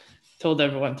told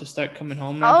everyone to start coming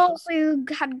home now. Oh, so you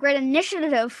had great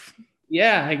initiative.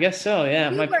 Yeah, I guess so. Yeah,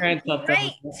 my parents helped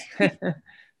great. out.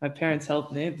 My parents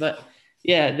helped me, but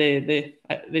yeah, they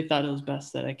thought it was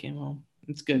best that I came home.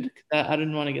 It's good. I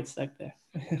didn't want to get stuck there.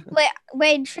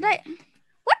 Wait, should I?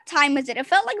 What time is it? It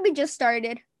felt like we just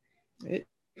started. The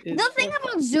thing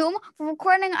about Zoom, I'm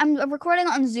recording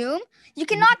on Zoom. You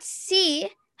cannot see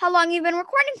how long you've been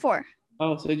recording for.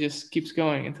 Oh, so it just keeps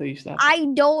going until you stop. I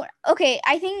don't. Okay,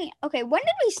 when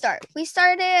did we start? We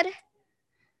started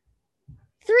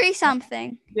 3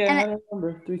 something. Yeah, I don't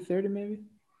remember. 3:30 maybe.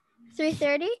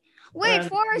 3:30. Wait,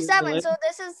 4 or 7. So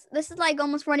this is like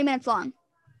almost 40 minutes long.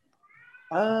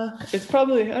 It's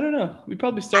probably, I don't know. We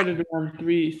probably started around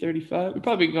 3:35. We're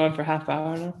probably going for half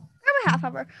hour now. Probably half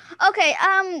hour. Okay.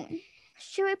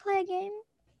 Should we play a game?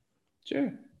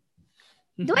 Sure.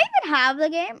 Do I even have the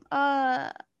game?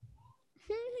 I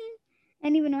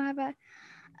don't even know how to.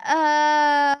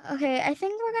 Okay. I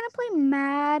think we're gonna play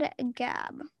Mad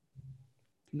Gab.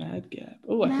 Mad Gab.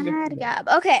 Oh, Mad Gab.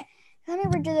 Okay. Let me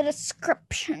read you the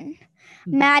description.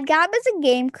 Mad Gab is a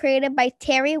game created by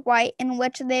Terry White in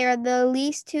which there are the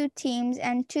least 2 teams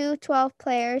and 12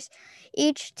 players.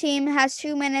 Each team has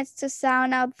 2 minutes to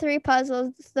sound out 3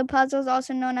 puzzles. The puzzles,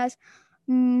 also known as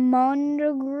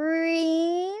Mondegreen,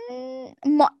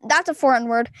 that's a foreign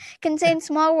word, contain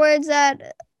small words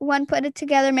that, when put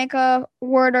together, make a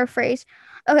word or phrase.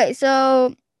 Okay,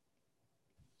 so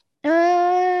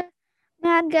okay,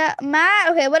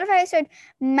 what if I said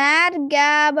Mad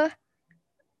Gab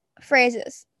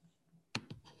phrases?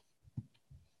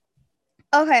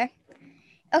 Okay,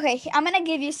 I'm gonna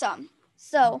give you some.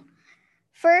 So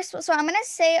first, I'm gonna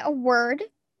say a word.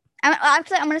 I'm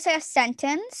gonna say a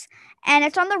sentence, and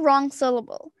it's on the wrong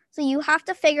syllable. So you have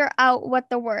to figure out what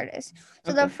the word is.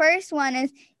 So the first one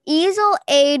is easel,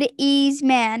 aid, ease,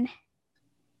 man.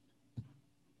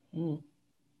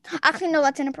 Actually, no,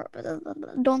 that's inappropriate.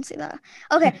 Don't say that.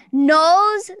 Okay,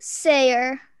 nose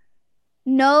sayer.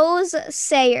 Nose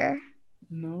sayer.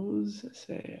 Nose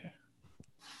sayer.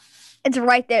 It's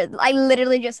right there. I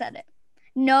literally just said it.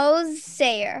 Nose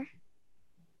sayer.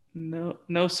 No,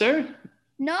 sir.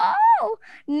 No,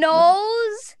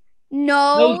 nose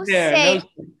sayer.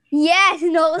 Yes,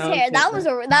 nose hair. That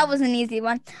was an easy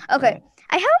one. Okay,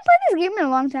 I haven't played this game in a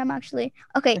long time, actually.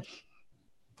 Okay,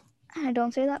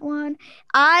 don't say that one.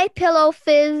 I pillow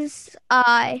fizz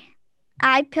eye.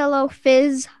 I pillow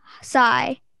fizz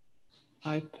sigh.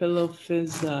 I pillow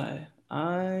fizz eye.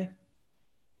 I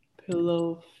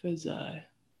pillow fizz eye.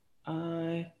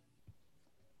 I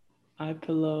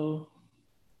pillow.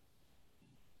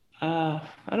 I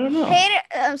don't know.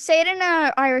 Say it in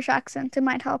an Irish accent. It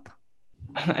might help.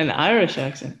 An Irish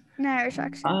accent. An Irish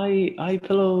accent. I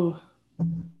pillow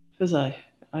fizz eye.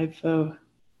 I pillow.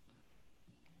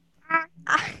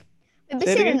 Maybe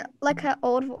say it in like an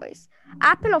old voice.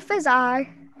 I pillow fizz eye.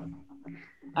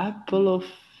 I pillow.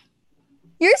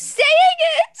 You're saying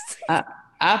it.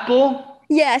 Apple.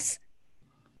 Yes.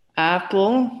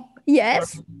 Apple.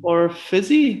 Yes. Or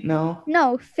fizzy? No.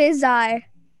 No, fizz eye.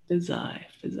 Fizz eye.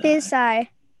 Fizz eye.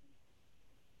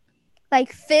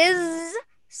 Like fizz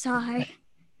sigh.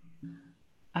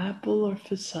 Apple or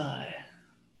fizz eye?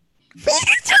 You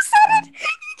just said it.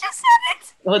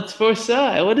 What's for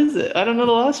sigh? What is it? I don't know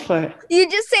the last part. You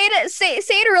just say it. Say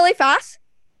it really fast.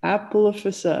 Apple or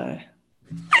fizz eye?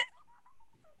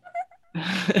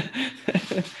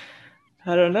 I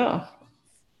don't know.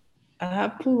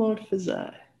 Apple or fizz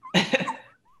eye?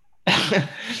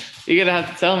 You're gonna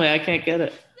have to tell me. I can't get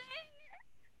it.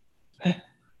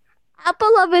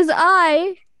 Apple of his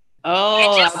eye. Oh, you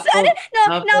just said it.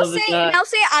 Now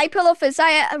say I pillow fizz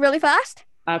eye really fast.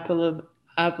 Apple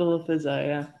of fizz eye.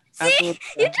 Yeah. See,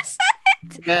 you just said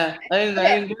it. Yeah, I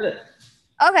didn't get it.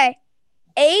 Okay.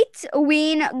 8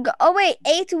 ween. Oh wait,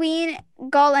 8 ween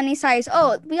gall any size.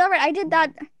 Oh, I did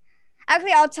that.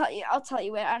 Actually, I'll tell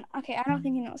you. Wait, I don't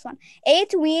think you know this one.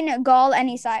 8 ween gall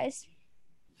any size.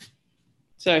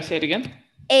 Sorry, say it again.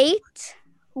 8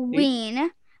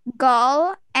 ween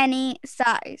gall any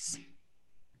size.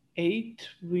 8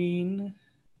 ween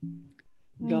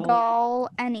gull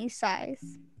any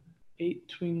size. 8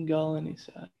 tween gull any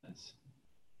size.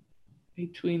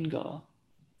 8 tween gull.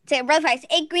 Say it really fast.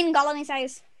 8 green gull any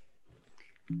size.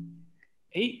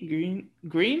 8 green?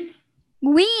 Green.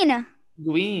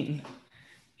 Green.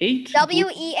 8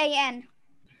 WEAN.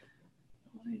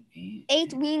 8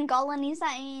 8 ween gull any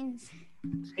size.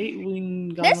 8 ween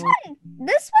gull. This one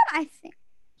I think.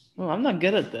 Oh, I'm not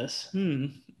good at this.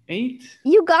 8.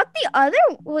 You got the other.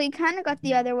 Well, you kind of got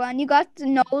the other one. You got the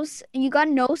nose. You got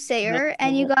no sayer,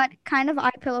 and you got kind of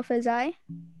eye pillow fizz eye.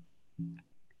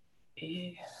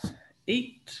 8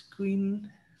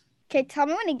 queen. Okay, tell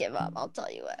me when to give up. I'll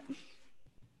tell you what.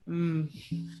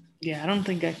 Yeah, I don't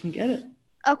think I can get it.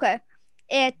 Okay,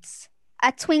 it's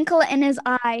a twinkle in his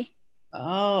eye.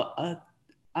 Oh,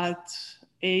 at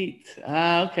 8.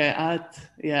 Okay,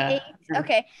 yeah. 8.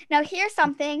 Okay, now here's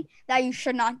something that you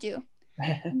should not do.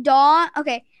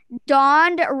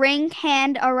 Donned ring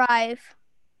hand arrive.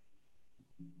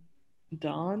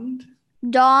 Donned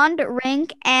ring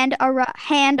and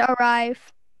hand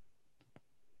arrive.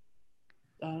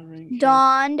 ring.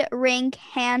 Donned ring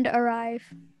hand arrive.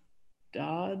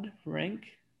 Dodd drink.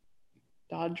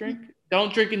 Don't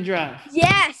drink and drive.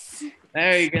 Yes.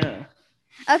 There you go.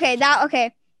 Okay,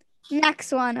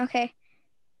 next one. Okay.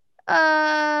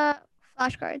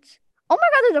 Flashcards. Oh my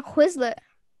god, there's a Quizlet.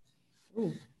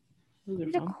 Ooh.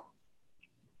 Those are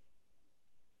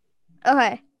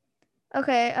fun.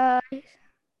 Okay.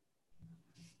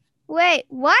 Wait,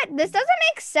 what? This doesn't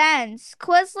make sense.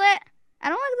 Quizlet. I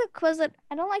don't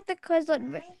like the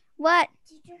Quizlet. What?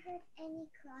 Did you hear any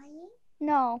crying?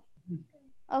 No.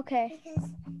 Okay. Because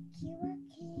Kira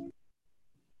came.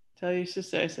 Tell your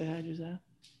sister I say hi, Giselle.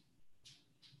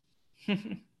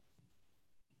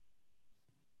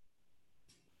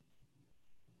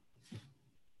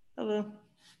 Hello.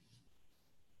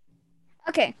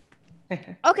 Okay.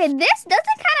 Okay, this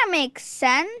doesn't kind of make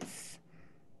sense.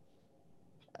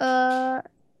 This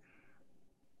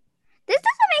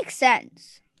doesn't make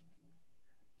sense.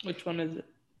 Which one is it?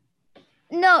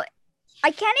 No,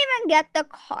 I can't even get the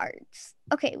cards.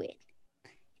 Okay, wait.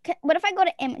 What if I go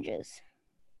to images?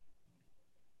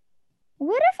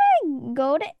 What if I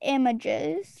go to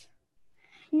images?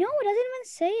 No, it doesn't even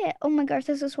say it. Oh my gosh,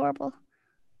 this is horrible.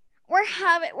 We're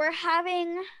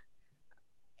having.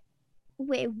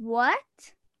 Wait, what?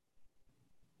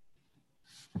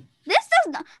 This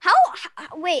does not.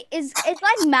 Wait, is it's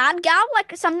like Mad Gab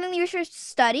like something you should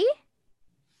study?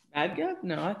 Mad Gab?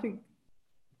 No, I think.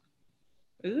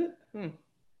 Is it?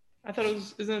 I thought it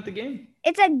was. Isn't it the game?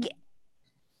 It's a.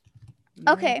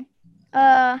 Okay.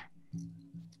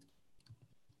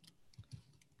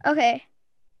 Okay.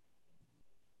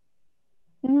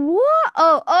 What?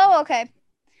 Oh, okay.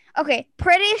 Okay,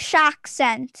 British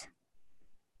accent.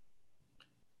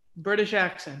 British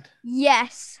accent.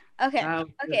 Yes. Okay.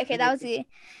 Okay, that was the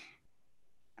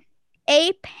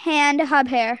ape hand hub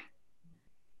hair.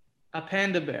 A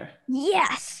panda bear.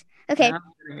 Yes. Okay. Now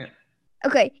I'm getting it.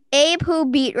 Okay, Abe who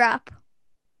beat rap.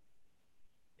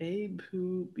 Abe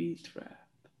who beat rap.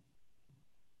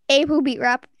 Abe who beat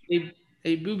rap.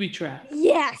 A booby trap.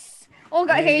 Yes. Oh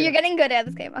god, okay, you're getting good at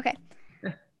this game. Okay.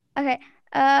 Okay.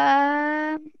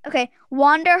 Okay.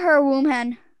 Wander her womb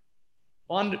hen.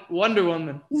 Wonder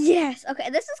Woman. Yes. Okay,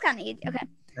 this is kind of easy. Okay.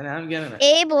 And I'm getting it.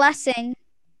 A blessing.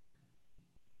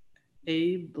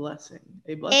 A blessing.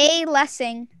 A blessing. A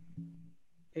blessing.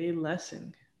 A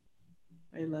lesson.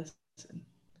 A lesson.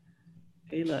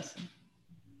 A lesson.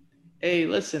 A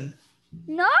listen.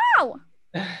 No.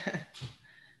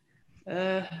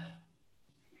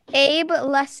 A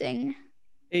blessing.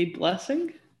 A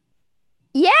blessing?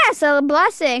 Yes, a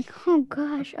blessing. Oh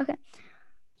gosh. Okay.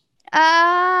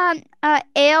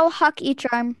 Ale hockey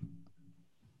charm.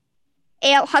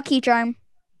 Ale hockey charm.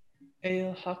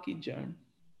 Ale hockey charm.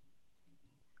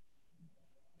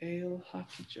 Ale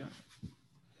hockey charm.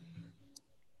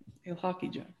 Ale hockey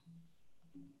charm.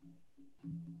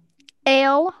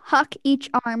 Ale huck each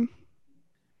arm.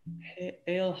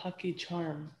 Ale hockey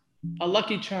charm. A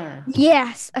lucky charm.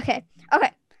 Yes. Okay.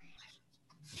 Okay.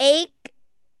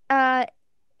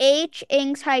 H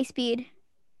Inks high speed.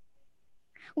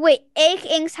 Wait, H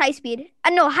Inks high speed.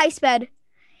 No, high speed.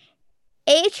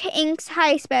 H Inks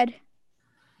high speed.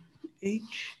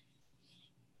 H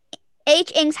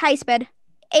Inks high speed.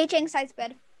 H Inks high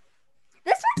speed.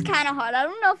 This one's kind of hard. I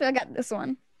don't know if you'll get this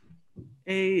one.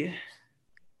 A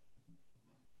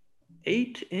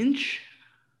 8-inch?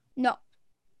 No,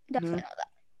 definitely not that.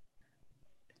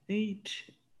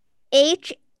 8.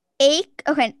 H.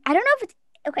 Okay, I don't know if it's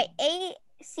okay.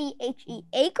 ACHE.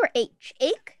 Ache or H?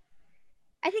 Ache?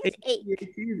 I think it's ache.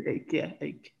 Ache, yeah,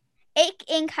 ache. Ache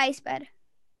ink high speed.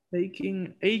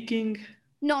 Aching.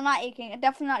 No, not aching.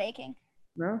 Definitely not aching.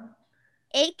 No.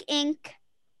 8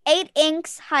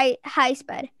 inks high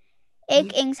speed.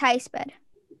 8 inks high speed.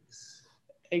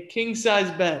 A king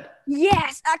size bed.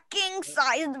 Yes, a king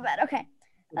size bed. Okay.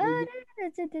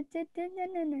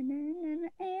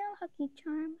 Hockey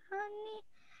charm, honey.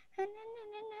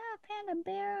 Panda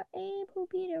bear, a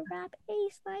poopy to rap,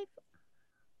 ace life.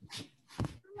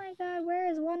 Oh my god, where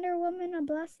is Wonder Woman? A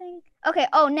blessing. Okay.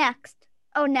 Next.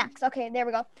 Okay, there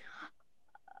we go.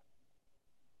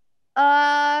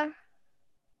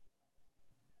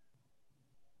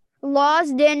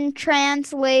 Lost in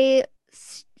translation.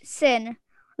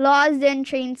 Lost in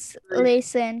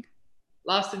translation.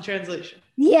 Lost in translation.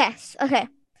 Yes. Okay.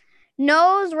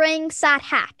 Nose ring sat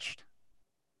hatched.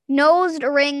 Nosed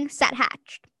ring sat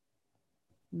hatched.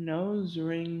 Nose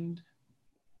ringed.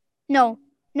 No.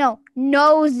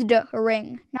 Nosed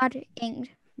ring, not inged.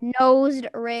 Nosed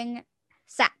ring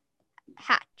sat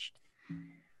hatched.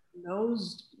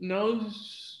 Nose.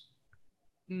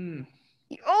 Hmm.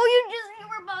 You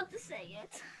were about to say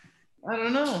it. I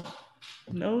don't know.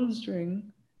 Nose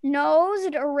ring.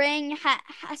 Nosed ring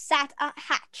sat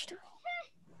hatched.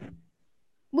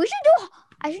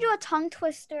 I should do a tongue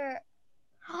twister.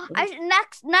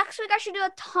 Next week I should do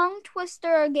a tongue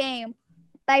twister game.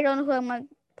 I don't know who I'm on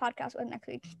podcast with next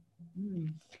week.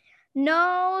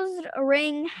 Nose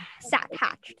ring sat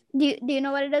hatched. Do you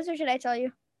know what it is, or should I tell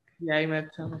you? Yeah, you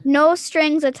might tell me. No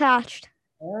strings attached.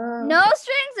 No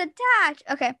strings attached.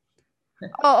 Okay.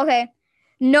 Okay.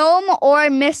 Gnome or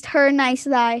missed her nice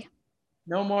guy.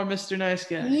 No more Mr. Nice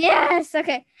Guy. Yes.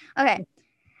 Okay.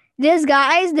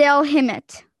 Disguise, they'll him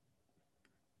it.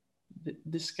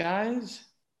 Disguise.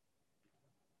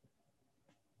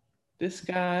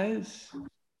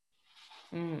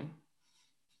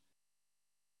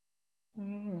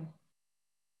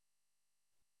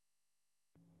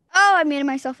 I muted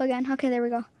myself again. Okay, there we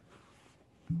go.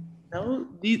 No,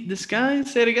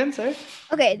 disguise. Say it again, sorry.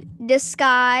 Okay,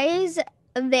 disguise,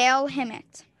 they'll him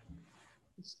it.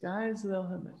 Disguise, they'll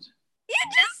him it. You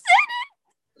just said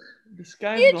it.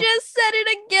 Disguise, You just said it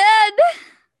again.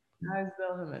 Disguise,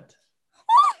 they'll him it.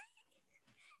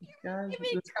 The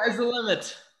sky's the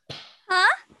limit.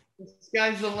 Huh? The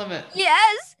sky's the limit.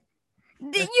 Yes. You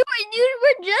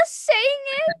were just saying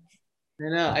it. I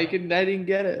know. I didn't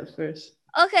get it at first.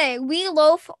 Okay, we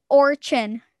loaf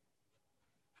orchin.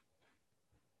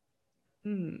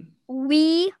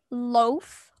 We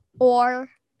loaf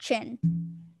orchin.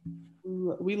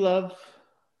 We love.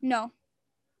 No.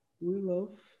 We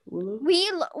loaf.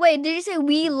 Wait, did you say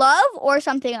we love or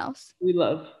something else? We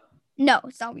love. No,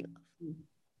 it's not we love.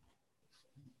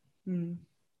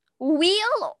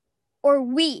 Wheel or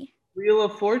we? Wheel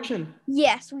of Fortune.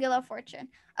 Yes, Wheel of Fortune.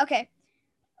 Okay.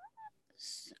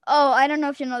 I don't know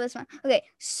if you know this one. Okay.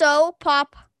 So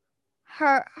pop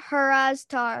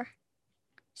Haraztar.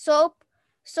 Soap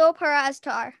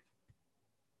Haraztar.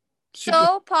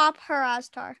 So pop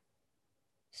Haraztar.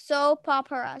 So pop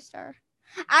Haraztar.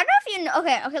 I don't know if you know.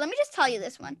 Okay, let me just tell you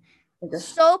this one. Okay.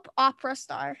 Soap opera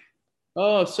star.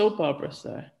 Oh, soap opera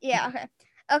star. Yeah,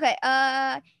 okay.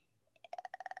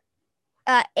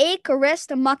 Ache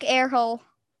wrist muck air hole.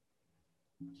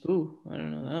 Ooh, I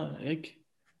don't know that.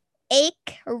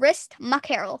 Ache wrist muck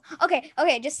air hole. Okay,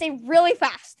 just say really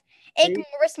fast. Ache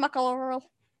wrist muck air hole.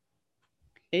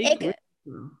 Ache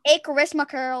wrist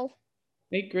muck air hole.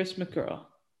 Ache wrist muck air hole.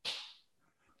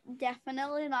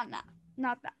 Definitely not that.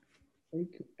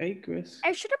 Ache wrist.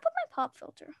 I should have put my pop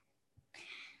filter.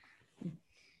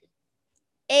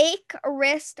 Ache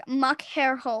wrist muck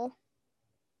hair hole.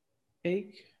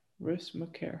 Ache wrist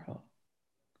muck hair hole.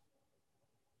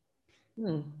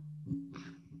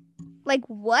 Like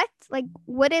what? Like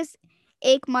what is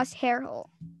ache must hair hole?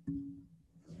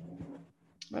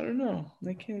 I don't know.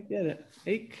 I can't get it.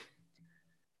 Ache.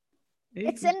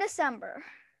 It's in December.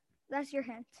 That's your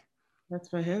hint.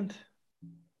 That's my hint.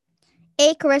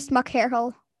 Ache wrist muck hair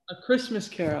hole. A Christmas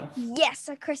Carol. Yes,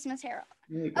 A Christmas Carol.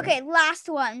 Okay, last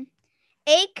one.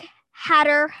 Ache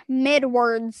hatter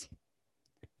midwards.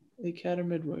 Ache hatter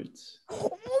midwards.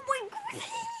 Oh my god.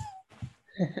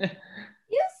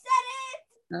 You said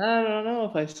it. I don't know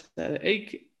if I said it.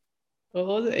 Ache. What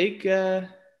was it?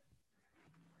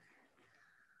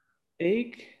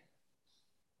 Ache.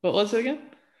 What was it again?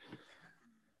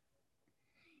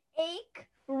 Ache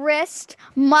wrist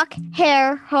muck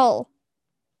hair hole.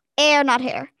 Air, not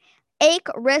hair. Ache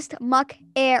wrist muck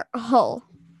air hole.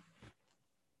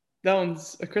 That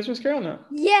one's A Christmas Carol, no?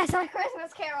 Yes, A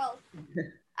Christmas Carol.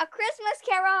 A Christmas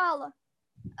Carol.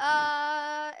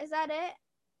 Is that it?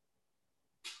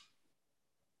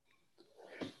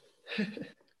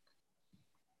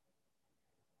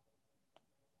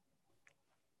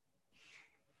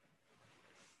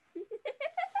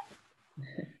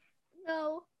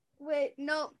 No. Wait,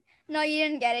 no. No, you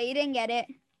didn't get it. You didn't get it.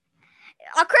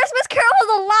 A Christmas Carol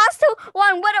was the last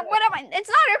one. What am I? It's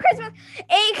not a Christmas.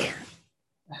 Egg.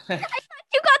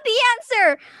 You got the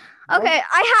answer. Okay,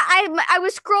 I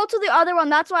was scrolled to the other one.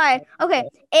 That's why. Okay,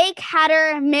 A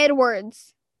Catter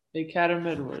Midwards. A Catter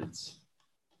Midwards.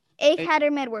 A Catter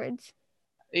Midwards.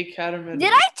 A Catter Midwards.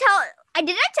 Did I tell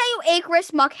you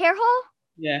Acris Muck Hair Hole?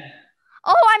 Yeah.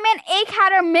 Oh, I meant A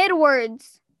Catter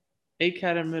Midwards. A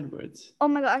Catter Midwards. Oh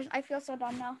my gosh, I feel so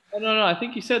dumb now. Oh no, I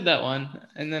think you said that one,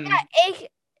 and then.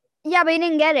 Yeah, but you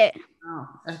didn't get it. Oh,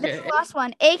 okay. This is the last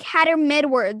one. A Catter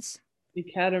Midwards. A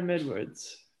Catter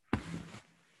Midwards.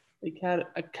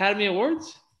 Academy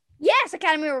Awards? Yes,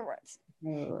 Academy Awards.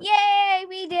 Yay,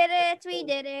 we did it.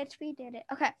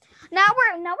 Okay. Now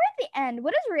we're at the end.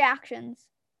 What is reactions?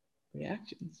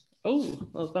 Reactions. Oh,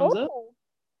 little thumbs up.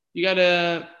 You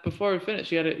gotta, before we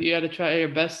finish, you gotta try your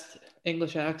best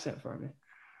English accent for me.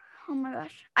 Oh my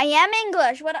gosh. I am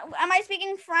English. What am I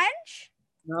speaking French?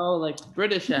 No, like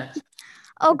British accent.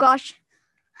 Oh gosh.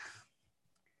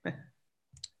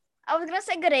 I was gonna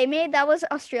say good day, mate. That was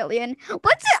Australian.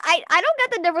 What's it? I don't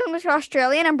get the difference between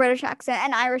Australian and British accent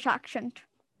and Irish accent.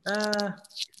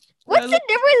 What's the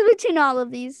difference between all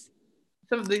of these?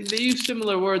 They use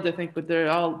similar words, I think, but they're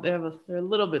a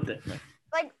little bit different.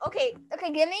 Like okay,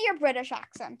 give me your British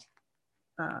accent.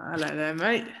 Hello there,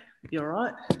 mate. You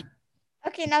alright?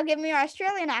 Okay, now give me your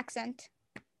Australian accent.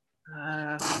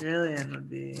 Australian would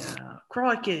be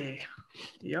crikey.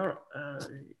 You're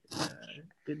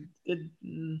good.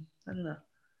 I don't know.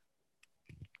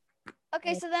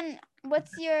 Okay, so then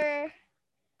what's your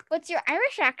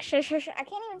Irish accent? I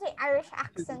can't even say Irish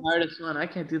accent. The hardest one. I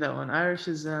can't do that one. Irish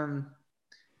is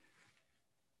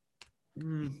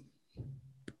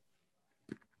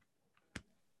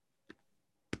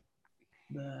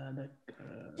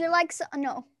You're like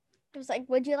no. It was like,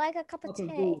 would you like a cup of tea?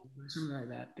 Or something like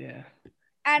that. Yeah.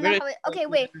 I don't know how it, okay,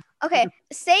 wait. Okay,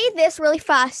 say this really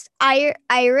fast.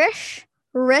 Irish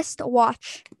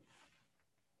wristwatch.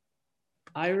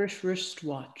 Irish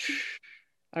wristwatch.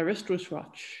 Irish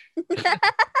wristwatch. Oh,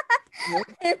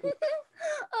 this is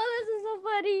so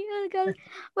funny. Oh my god.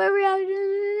 My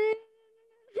reaction.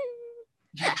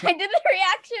 I did the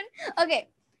reaction. Okay.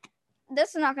 This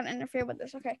is not gonna interfere with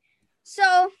this. Okay.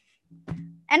 So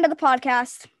end of the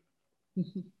podcast.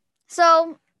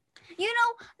 So here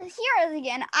is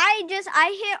again.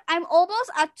 I'm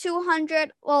almost at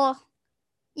 200. Well,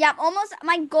 yeah, almost.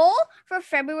 My goal for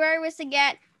February was to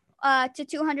get to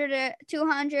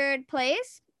 200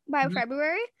 plays by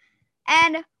February,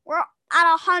 and we're at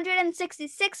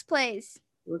 166 plays.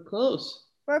 We're close.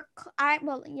 We're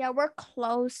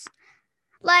close.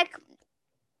 Like,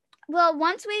 well,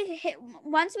 once we hit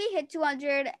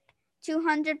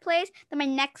 200 plays, then my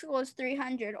next goal is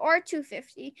 300 or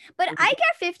 250. But I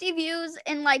get 50 views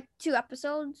in like 2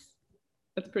 episodes.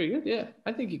 That's pretty good. Yeah,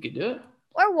 I think you could do it.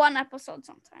 Or 1 episode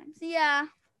sometimes. Yeah.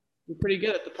 You're pretty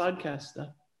good at the podcast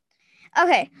stuff.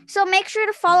 Okay, so make sure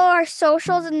to follow our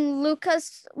socials and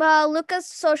Lucas'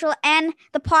 social and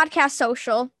the podcast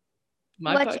social,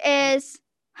 is,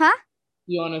 huh?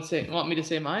 You want me to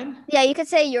say mine? Yeah, you could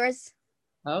say yours.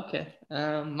 Okay.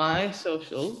 My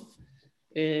social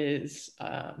is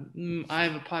I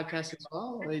have a podcast as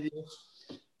well.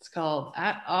 It's called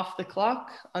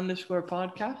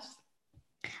 @offtheclock_podcast.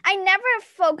 I never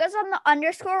focus on the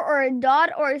underscore or a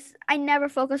dot, or I never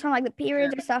focus on like the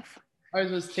periods or stuff. Ours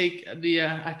was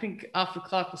I think off the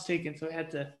clock was taken, so we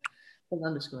had to put an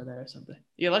underscore there or something.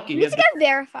 You're lucky. You need to get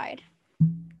verified.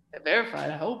 Verified,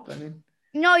 I hope. I mean.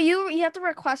 No, you have to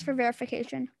request for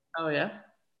verification. Oh yeah.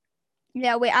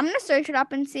 Yeah, wait. I'm gonna search it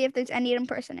up and see if there's any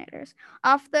impersonators.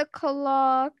 Off the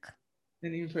clock.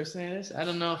 Any impersonators? I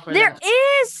don't know if there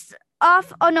is off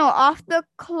the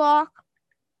clock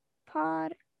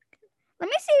pod. Let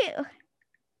me see.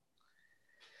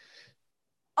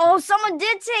 Oh, someone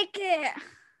did take it.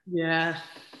 Yeah,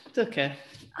 it's okay.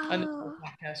 Oh. I know how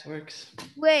podcast works.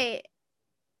 Wait.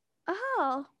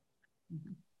 Oh.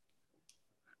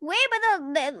 Wait, but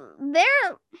their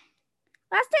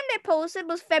last time they posted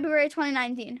was February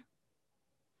 2019.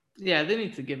 Yeah, they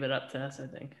need to give it up to us, I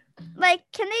think. Like,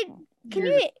 can you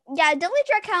delete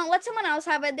your account, let someone else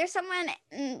have it. There's someone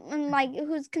like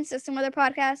who's consistent with their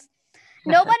podcast.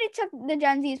 Nobody took the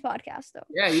Gen Z's podcast though.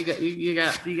 Yeah, you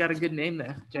got a good name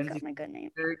there. Gen Z. My good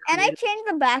name. And I changed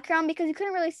the background because you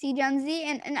couldn't really see Gen Z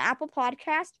in Apple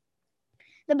Podcast.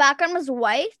 The background was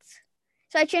white,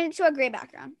 so I changed it to a gray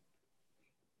background.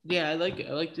 Yeah, I like it.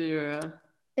 I like the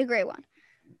gray one.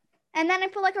 And then I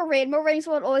put like a rainbow ring,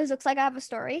 so it always looks like I have a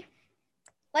story.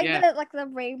 Like the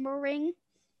rainbow ring.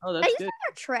 Oh, that's good. Like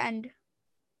a trend.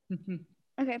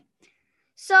 Okay.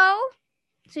 So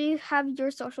you have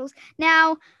your socials.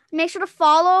 Now, make sure to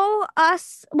follow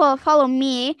us. Well, follow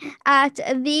me at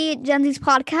the GenZ's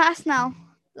podcast. Now,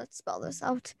 let's spell this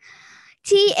out.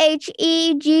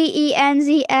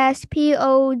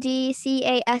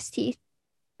 THEGENZSPODCAST.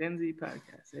 GenZ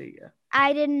podcast. There you go.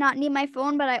 I did not need my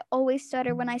phone, but I always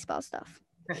stutter when I spell stuff.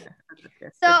 Okay.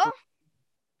 So,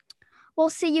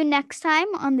 we'll see you next time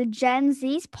on the Gen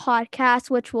Z's podcast,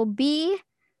 which will be,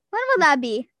 when will that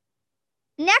be?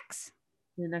 Your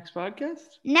next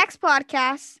podcast? Next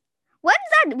podcast.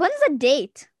 When's the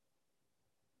date?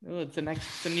 Oh, it's a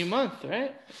new month,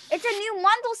 right? It's a new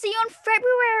month. We'll see you in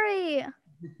February.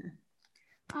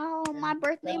 Oh, my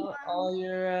birthday month. All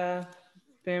your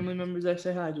family members I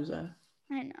say hi, Josiah.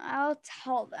 I know. I'll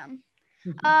tell them.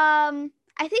 I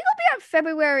think it'll be on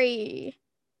February.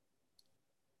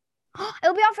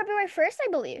 It'll be on February 1st, I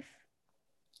believe.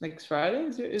 Next Friday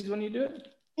is when you do it?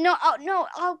 No,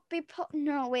 I'll be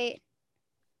no, wait.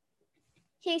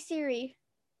 Hey Siri.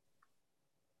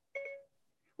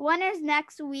 When is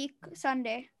next week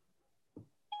Sunday?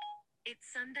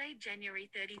 It's Sunday, January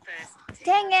 31st.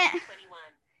 Dang it. 2021.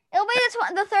 It'll be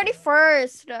the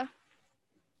 31st.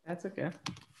 That's okay.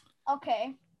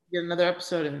 Okay. Get another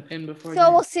episode in before.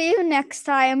 So we'll see you next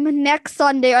time, next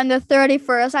Sunday on the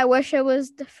 31st. I wish it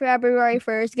was February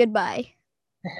 1st. Goodbye.